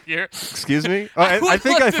second here. Excuse me. Oh, I would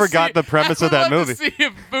think love I to forgot see- the premise of I that would love movie. to see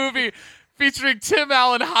a movie featuring Tim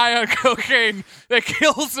Allen high on cocaine that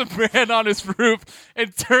kills a man on his roof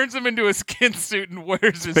and turns him into a skin suit and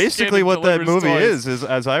wears his Basically, skin and what that delivers movie toys. is,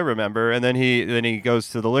 as I remember, and then he goes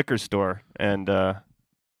to the liquor store and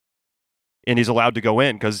he's allowed to go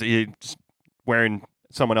in because he's wearing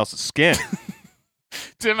someone else's skin.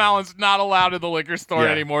 Tim Allen's not allowed in the liquor store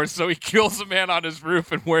Yeah. anymore, so he kills a man on his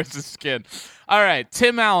roof and wears his skin. All right,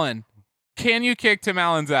 Tim Allen. Can you kick Tim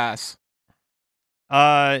Allen's ass?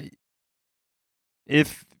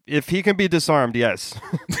 If he can be disarmed, yes.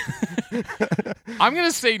 I'm going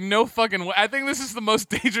to say no fucking way. I think this is the most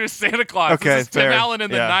dangerous Santa Claus. Okay, This is Tim fair. Allen in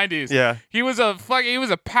the Yeah. 90s. Yeah. He was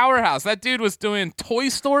a powerhouse. That dude was doing Toy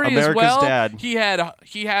Story as America's well. Dad. He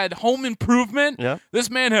had Home Improvement. Yeah. This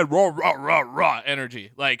man had raw, raw, raw, raw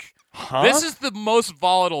energy. Like Huh? this is the most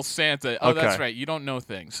volatile Santa. Oh, that's Okay. right. You don't know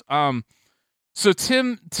things. So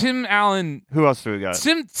Tim Allen Who else do we got?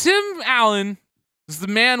 Tim Allen is the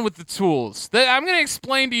man with the tools. I'm going to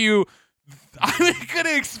explain to you.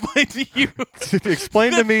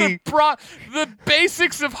 Explain to me. the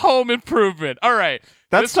basics of Home Improvement. All right.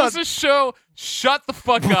 That's this was not- a show. Shut the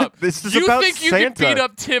fuck up. This is you about think you Santa. can beat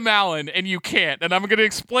up Tim Allen, and you can't. And I'm going to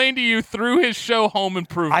explain to you through his show Home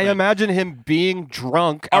Improvement. I imagine him being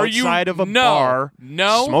drunk Are you- outside of a No. bar,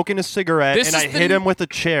 No. smoking a cigarette, This and I is the- hit him with a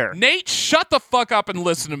chair. Nate, shut the fuck up and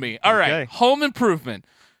listen to me. All right. Okay. Home Improvement.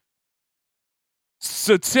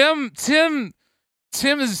 So Tim has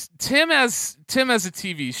a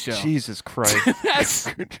TV show. Jesus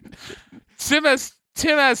Christ. Tim has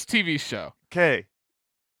TV show. Okay.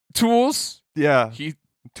 Tools. Yeah.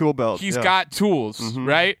 Tool belt. He's yeah. got tools, Mhm.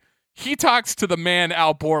 right? He talks to the man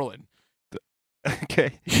Al Borland.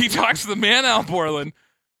 Okay. He talks to the man Al Borland.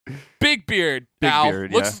 Big beard. Big Al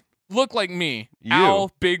beard, look like me. You.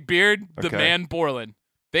 Al, big beard, the Okay. man Borland.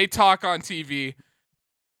 They talk on TV.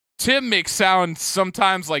 Tim makes sound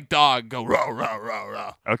sometimes like dog, go rah rah rah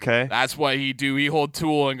rah. Okay. That's what he do. He hold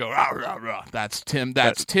tool and go rah rah rah. That's Tim.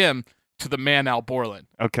 That's Tim to the man Al Borland.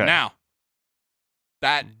 Okay. Now,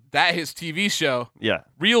 that his TV show, Yeah.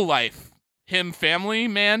 real life, him family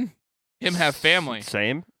man, him have family.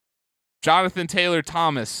 Same. Jonathan Taylor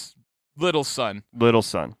Thomas, little son. Little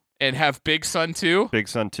son. And have big son too. Big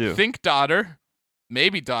son too. Think daughter,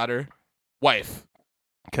 maybe daughter, wife.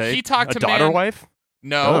 Okay. He talked a to daughter man. wife?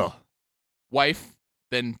 No, Oh. wife,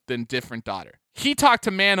 then different daughter. He talked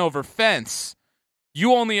to man over fence.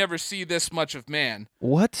 You only ever see this much of man.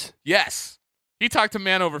 What? Yes. He talked to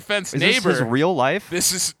man over fence. Is Neighbor. this his real life?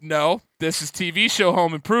 This is TV show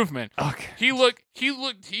Home Improvement. Okay.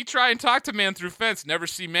 He tried and talk to man through fence, never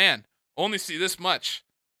see man. Only see this much.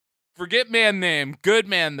 Forget man name. Good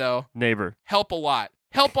man though. Neighbor. Help a lot.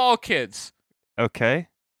 Help all kids. Okay.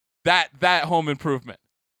 That Home Improvement.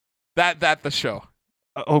 That the show.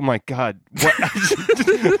 Oh my God. What?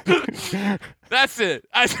 That's it.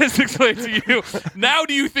 I just explained to you. Now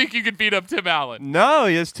do you think you could beat up Tim Allen? No,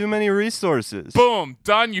 he has too many resources. Boom.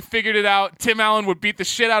 Done. You figured it out. Tim Allen would beat the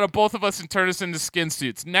shit out of both of us and turn us into skin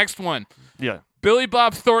suits. Next one. Yeah. Billy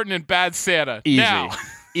Bob Thornton and Bad Santa. Easy. Now.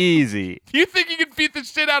 Easy. You think you could beat the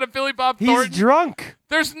shit out of Billy Bob He's Thornton? drunk.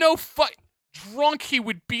 There's no fight. Drunk, he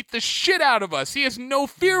would beat the shit out of us. He has no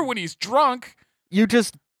fear when he's drunk. You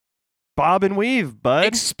just bob and weave, bud.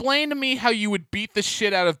 Explain to me how you would beat the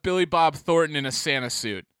shit out of Billy Bob Thornton in a Santa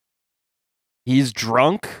suit. He's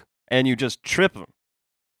drunk, and you just trip him.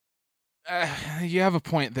 You have a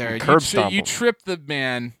point there. Curb stomp You him. trip the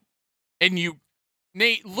man, and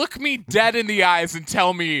Nate, look me dead in the eyes and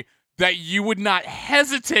tell me that you would not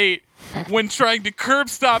hesitate when trying to curb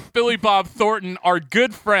stomp Billy Bob Thornton, our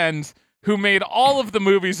good friend who made all of the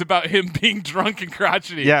movies about him being drunk and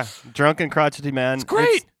crotchety. Yeah, drunk and crotchety man. It's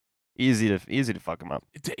great. Easy to fuck him up.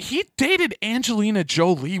 He dated Angelina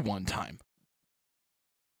Jolie one time.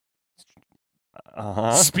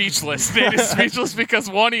 Uh-huh. Speechless. Nate is speechless because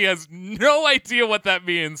one, he has no idea what that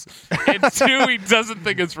means, and two, he doesn't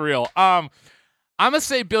think it's real. I'm gonna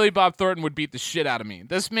say Billy Bob Thornton would beat the shit out of me.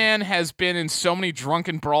 This man has been in so many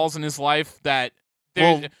drunken brawls in his life that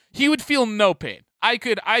he would feel no pain. I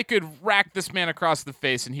could rack this man across the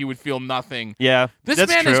face and he would feel nothing. Yeah, This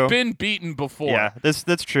that's man true. has been beaten before. Yeah,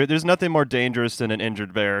 that's true. There's nothing more dangerous than an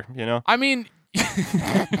injured bear, you know? I mean,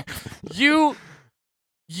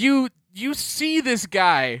 you see this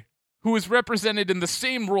guy who is represented in the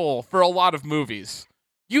same role for a lot of movies.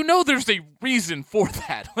 You know there's a reason for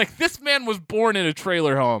that. Like, this man was born in a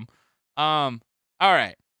trailer home. All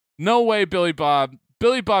right. No way Billy Bob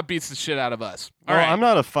beats the shit out of us. All right. I'm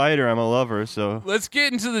not a fighter. I'm a lover, so Let's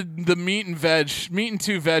get into the meat and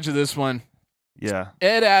two veg of this one. yeah.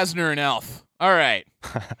 Ed Asner and Elf. All right.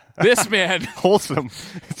 This man, Wholesome.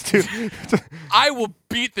 It's too, I will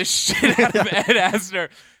beat the shit out of Ed Asner.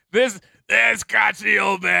 This crotchety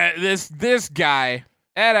old man, this guy,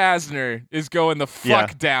 Ed Asner, is going the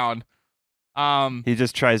fuck down. he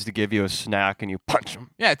just tries to give you a snack and you punch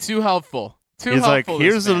him. Yeah, too helpful. He's like, helpful,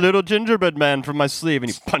 here's this a man. little gingerbread man from my sleeve,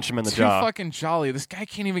 and you punch him in the Too jaw. fucking jolly. This guy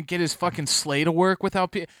can't even get his fucking sleigh to work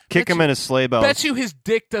without Kick him in his sleigh bells. Bet you his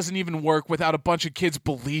dick doesn't even work without a bunch of kids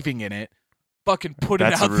believing in it. Fucking put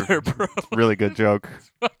That's it a out there, bro. Really good joke.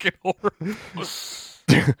 Fucking horrible.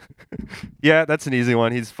 Yeah, that's an easy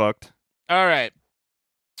one. He's fucked. All right.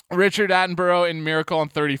 Richard Attenborough in Miracle on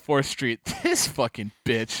 34th Street. This fucking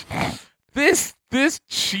bitch. This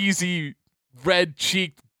cheesy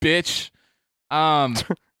red-cheeked bitch. I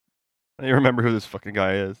remember who this fucking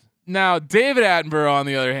guy is. Now, David Attenborough, on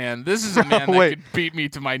the other hand, this is a man that Wait. could beat me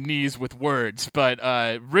to my knees with words. But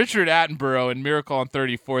Richard Attenborough in Miracle on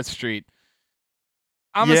 34th Street.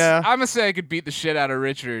 I'm gonna say I could beat the shit out of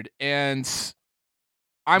Richard, and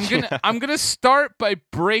I'm gonna start by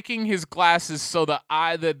breaking his glasses so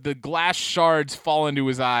the glass shards fall into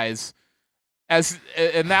his eyes,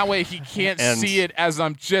 and that way he can't see it as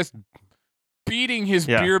I'm just beating his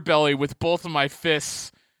beer belly with both of my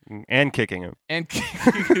fists And kicking him. and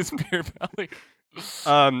kicking his beer belly.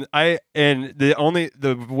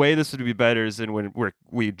 The way this would be better is when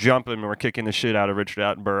we jump him and we're kicking the shit out of Richard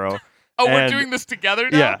Attenborough. Oh, we're And- doing this together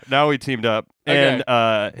now? Yeah, now we teamed up, Okay.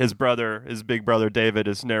 and his big brother David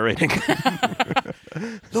is narrating.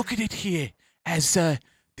 Look at it here as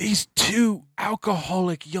these two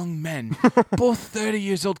alcoholic young men, both 30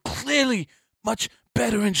 years old, clearly much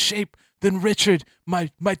better in shape than Richard,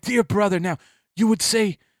 my dear brother. Now, you would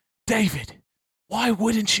say, David, why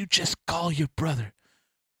wouldn't you just call your brother?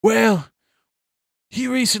 Well, he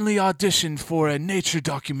recently auditioned for a nature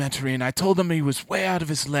documentary, and I told him he was way out of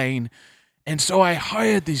his lane, and so I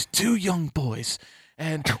hired these two young boys.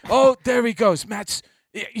 And, oh, there he goes.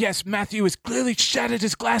 Yes, Matthew has clearly shattered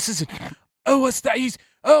his glasses, and, oh, what's that?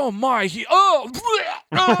 Oh,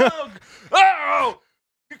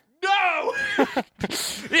 no!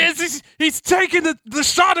 He's taken the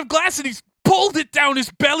shot of glass, and he's pulled it down his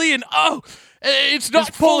belly, and, It's not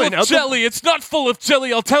He's full pulling of out the- jelly. It's not full of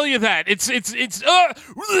jelly. I'll tell you that. It's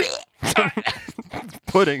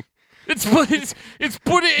Pudding. It's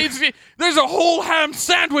pudding. There's a whole ham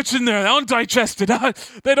sandwich in there, undigested.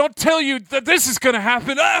 They don't tell you that this is gonna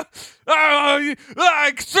happen. I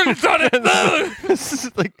should have done it. This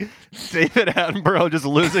is like David Attenborough just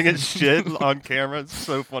losing his shit on camera. It's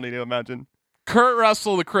so funny to imagine. Kurt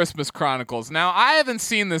Russell, The Christmas Chronicles. Now, I haven't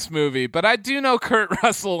seen this movie, but I do know Kurt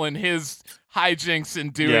Russell and his hijinks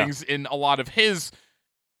and doings in a lot of his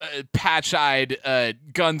patch-eyed,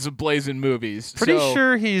 guns a-blazing movies. Pretty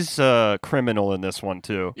sure he's a criminal in this one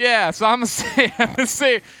too. Yeah, so I'm gonna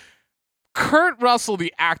say Kurt Russell,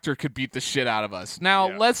 the actor, could beat the shit out of us.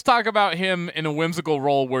 Now, let's talk about him in a whimsical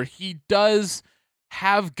role where he does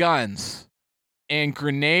have guns and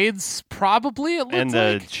grenades, probably, it looks And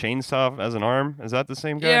like. the chainsaw as an arm. Is that the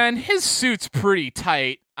same guy? Yeah, and his suit's pretty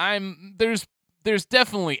tight. There's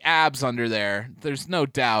definitely abs under there. There's no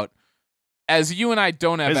doubt. As you and I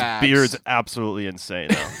don't have His abs. beard's absolutely insane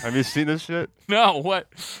though. Have you seen this shit? No, what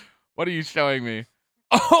are you showing me?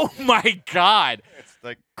 Oh my god. It's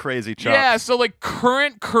like crazy chops. Yeah, so like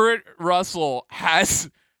current Kurt Russell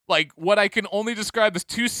has like what I can only describe as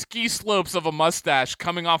two ski slopes of a mustache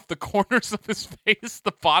coming off the corners of his face,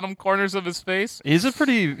 the bottom corners of his face. He's a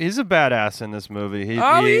badass in this movie. He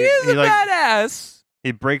is a like, badass.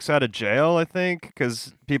 He breaks out of jail, I think,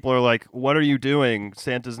 because people are like, "What are you doing?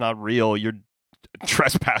 Santa's not real. You're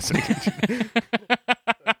trespassing."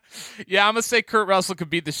 Yeah, I'm gonna say Kurt Russell could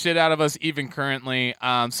beat the shit out of us even currently.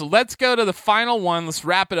 So let's go to the final one. Let's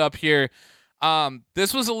wrap it up here.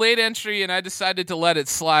 This was a late entry, and I decided to let it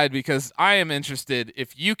slide because I am interested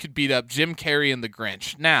if you could beat up Jim Carrey and The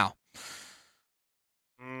Grinch. Now,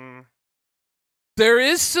 there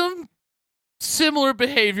is some similar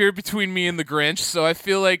behavior between me and The Grinch, so I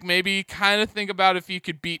feel like maybe kind of think about if you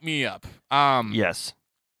could beat me up. Yes.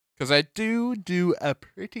 Because I do a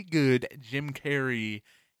pretty good Jim Carrey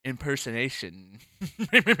impersonation.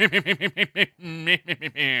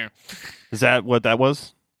 Is that what that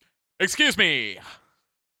was? Excuse me.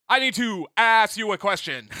 I need to ask you a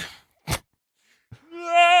question.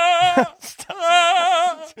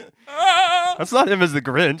 That's not him as the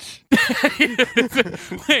Grinch.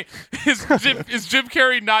 Wait, is Jim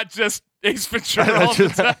Carrey not just Ace Ventura all the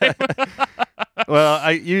time?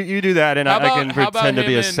 Well, you do that, and I can pretend to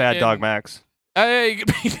be a sad dog Max. How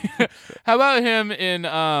about him in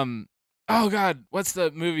oh god, what's the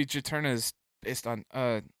movie Juturna is based on?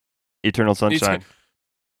 Eternal Sunshine.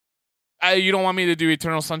 You don't want me to do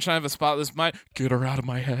Eternal Sunshine of a Spotless Mind? Get her out of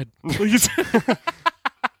my head, please.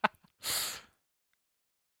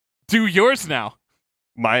 Do yours now.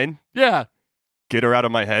 Mine? Yeah. Get her out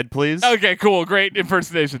of my head, please. Okay, cool, great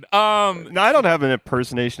impersonation. No, I don't have an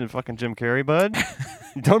impersonation of fucking Jim Carrey, bud.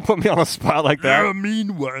 Don't put me on a spot like that. You're a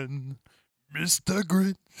mean one, Mr.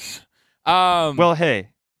 Grinch. Well, hey,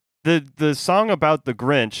 the song about the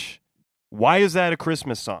Grinch, why is that a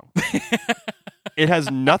Christmas song? It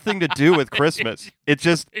has nothing to do with Christmas. It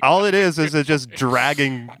just, all it is it's just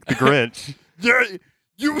dragging the Grinch.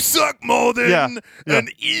 You suck more than an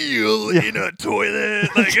eel in a toilet.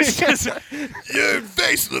 Like, it's just, your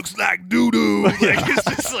face looks like doo-doo. Like, it's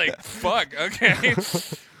just like, fuck, okay.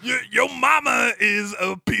 Your mama is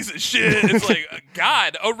a piece of shit. It's like,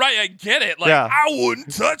 God, oh, right, I get it. Like, I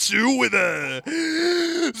wouldn't touch you with a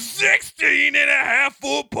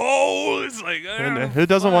 16.5-foot pole. It's like, who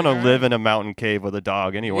doesn't want to live in a mountain cave with a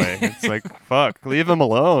dog anyway? It's like, fuck, leave him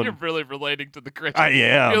alone. You're really relating to the Grinch. I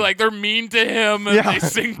am. You're like, they're mean to him and they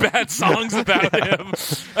sing bad songs about him.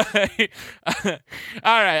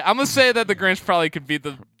 All right, I'm going to say that the Grinch probably could beat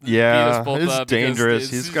us both it's up. dangerous.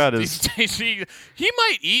 He's got his... He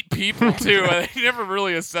might eat people, too. He never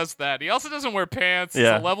really assessed that. He also doesn't wear pants.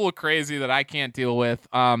 Yeah. It's a level of crazy that I can't deal with.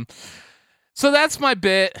 So that's my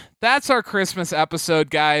bit. That's our Christmas episode,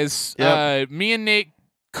 guys. Yep. Me and Nate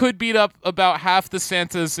could beat up about half the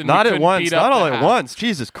Santas. And Not we at couldn't once. beat up Not all the at half. once.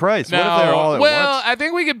 Jesus Christ. No, What if they're all at well, once? I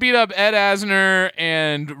think we could beat up Ed Asner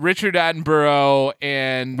and Richard Attenborough,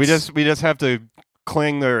 and We just have to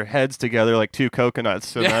cling their heads together like two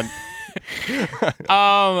coconuts. And then...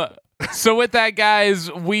 So with that,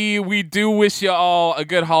 guys, we do wish you all a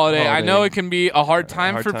good holiday. I know it can be a hard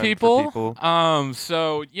time for people.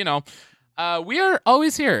 So we are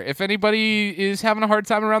always here. If anybody is having a hard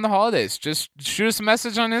time around the holidays, just shoot us a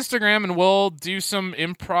message on Instagram, and we'll do some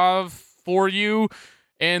improv for you.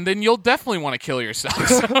 And then you'll definitely want to kill yourself.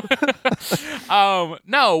 No,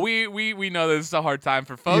 we know that it's a hard time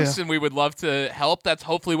for folks, and we would love to help. That's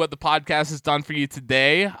hopefully what the podcast has done for you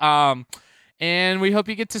today. And we hope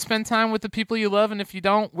you get to spend time with the people you love. And if you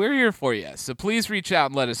don't, we're here for you. So please reach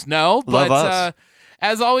out and let us know. Love us.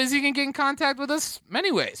 As always, you can get in contact with us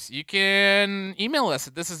many ways. You can email us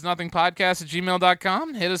at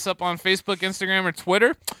thisisnothingpodcast@gmail.com. Hit us up on Facebook, Instagram, or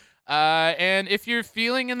Twitter. And if you're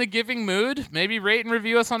feeling in the giving mood, maybe rate and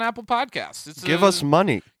review us on Apple Podcasts. Give us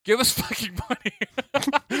money. Give us fucking money.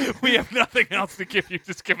 We have nothing else to give you.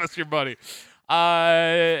 Just give us your money.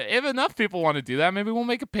 If enough people want to do that, maybe we'll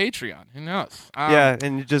make a Patreon. Who knows? Yeah,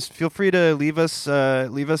 and just feel free to leave us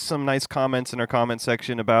some nice comments in our comment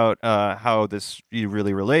section about how this you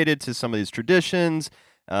really related to some of these traditions,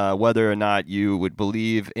 whether or not you would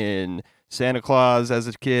believe in Santa Claus as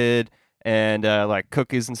a kid, and like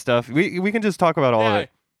cookies and stuff. We can just talk about all of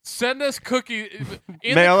it. Send us cookies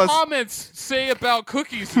in Mail the us- comments. Say about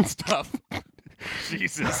cookies and stuff.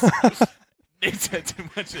 Jesus. It's too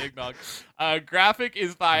much eggnog. Graphic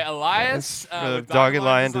is by Elias. With Dogged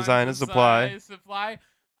Lion Design and Supply.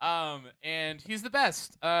 And he's the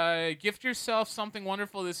best. Gift yourself something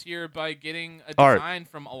wonderful this year by getting a Art. design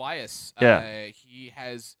from Elias. Yeah. He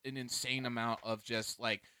has an insane amount of just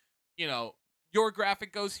like, your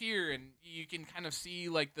graphic goes here, and you can kind of see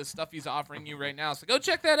like the stuff he's offering you right now. So go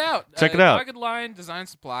check that out. Check it out. Dogged Lion Design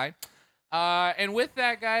Supply. And with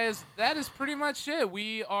that, guys, that is pretty much it.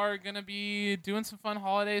 We are going to be doing some fun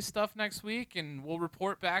holiday stuff next week, and we'll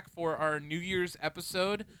report back for our New Year's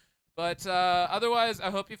episode. But otherwise, I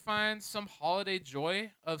hope you find some holiday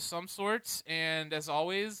joy of some sorts. And as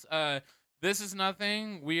always, this is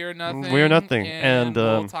nothing. We are nothing. We are nothing. And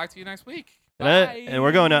we'll talk to you next week. And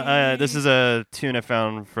we're going to. This is a tune I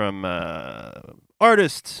found from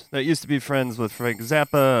artist that used to be friends with Frank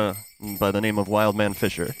Zappa by the name of Wildman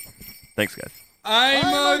Fisher. Thanks, guys.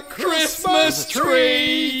 I'm a Christmas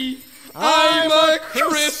tree. I'm a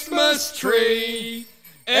Christmas tree.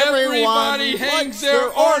 Everybody hangs their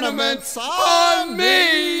ornaments on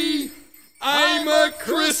me. I'm a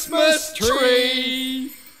Christmas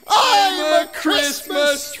tree. I'm a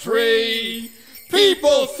Christmas tree.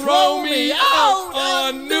 People throw me out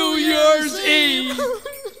on New Year's Eve.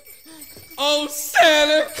 Oh,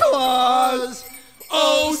 Santa Claus.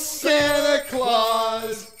 Oh, Santa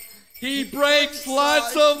Claus. He breaks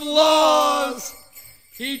lots of laws.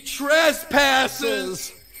 He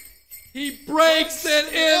trespasses. He breaks and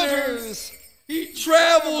enters. He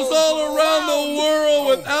travels all around the world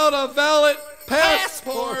without a valid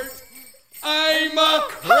passport. I'm a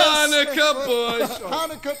Hanukkah bush.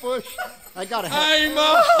 Hanukkah bush. I got it. I'm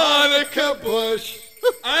a Hanukkah bush.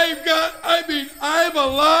 I'm a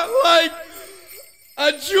lot like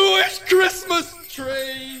a Jewish Christmas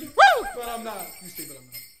tree. Woo! But I'm not. You see, but I'm not.